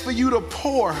not just for you to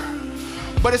pour,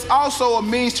 but it's also a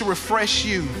means to refresh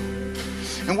you.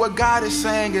 And what God is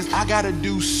saying is, I got to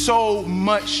do so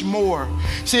much more.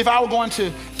 See, if I were going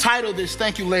to title this,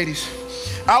 thank you, ladies,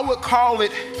 I would call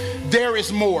it, There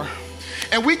Is More.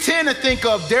 And we tend to think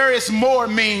of there is more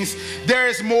means there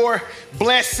is more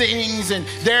blessings and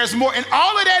there's more, and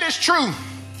all of that is true.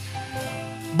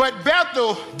 But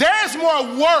Bethel, there's more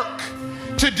work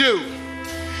to do.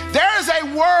 There is a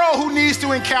world who needs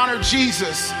to encounter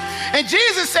Jesus. And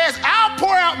Jesus says, I'll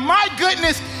pour out my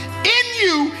goodness in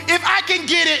you if I can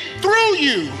get it through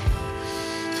you.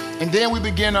 And then we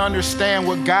begin to understand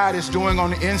what God is doing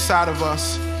on the inside of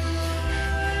us.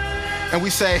 And we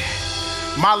say,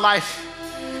 my life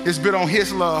is built on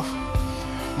his love.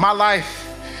 My life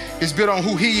is built on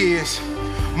who he is.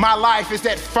 My life is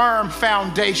that firm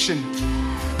foundation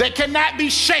that cannot be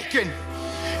shaken.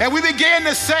 And we begin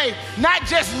to say, not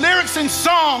just lyrics and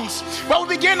songs, but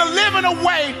we begin to live in a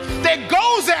way that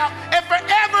goes out and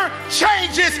forever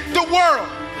changes the world.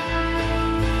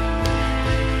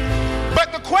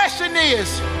 But the question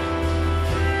is,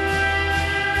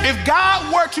 if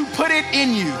God were to put it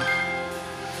in you,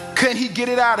 can he get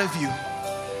it out of you?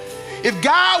 If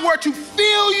God were to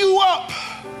fill you up,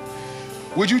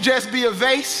 would you just be a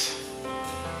vase?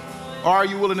 Or are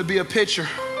you willing to be a pitcher?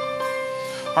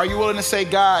 Are you willing to say,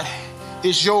 God,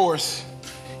 it's yours.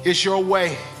 It's your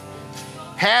way.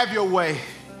 Have your way.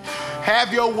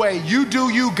 Have your way. You do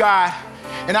you, God,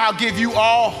 and I'll give you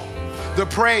all the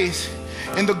praise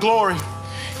and the glory.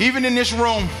 Even in this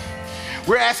room,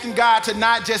 we're asking God to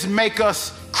not just make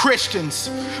us Christians,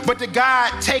 but to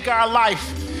God take our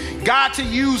life. God to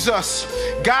use us.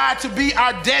 God to be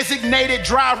our designated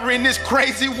driver in this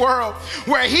crazy world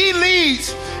where he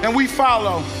leads and we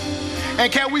follow.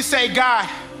 And can we say, God,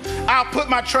 I'll put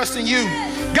my trust in you.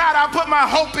 God, I'll put my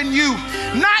hope in you.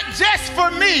 Not just for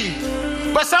me,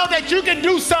 but so that you can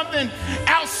do something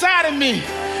outside of me.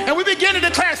 And we begin to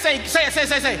declare, say.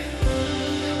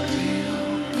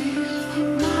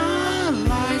 My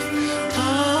life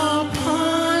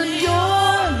upon your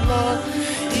love.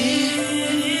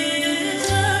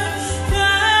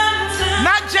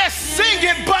 Not just sing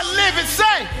it, but live it.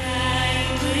 Say.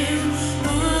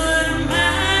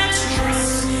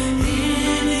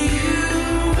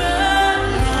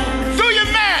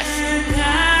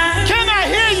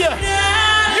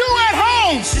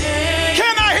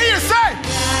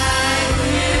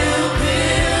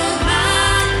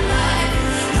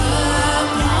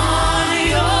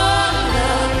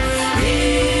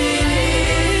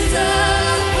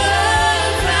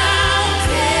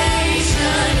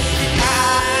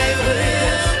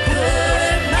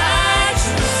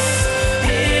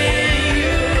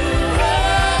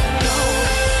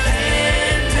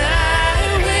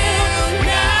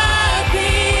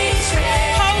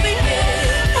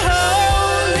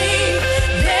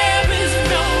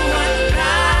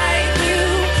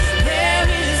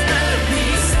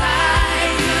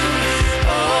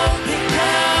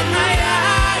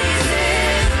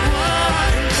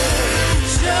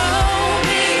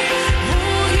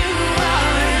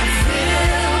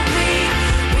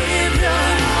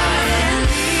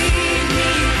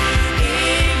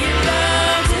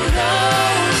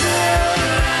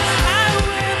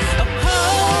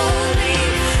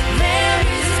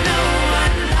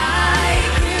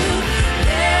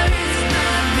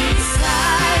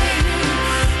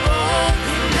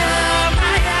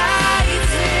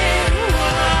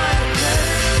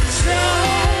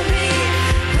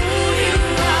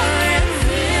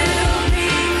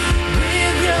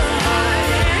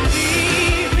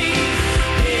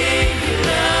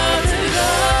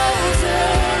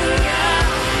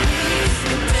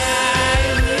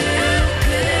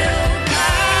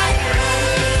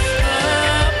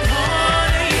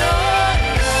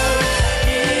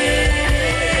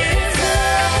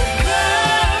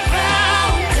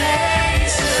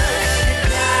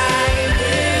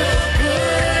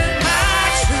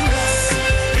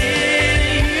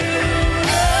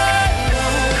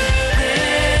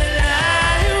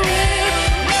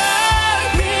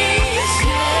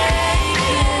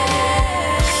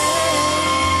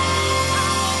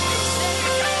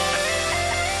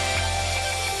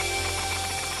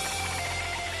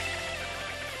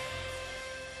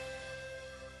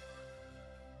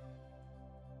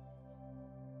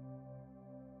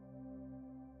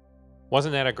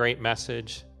 Wasn't that a great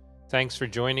message? Thanks for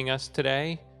joining us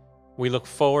today. We look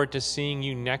forward to seeing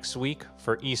you next week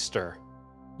for Easter.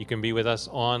 You can be with us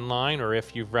online, or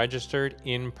if you've registered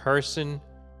in person,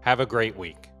 have a great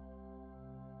week.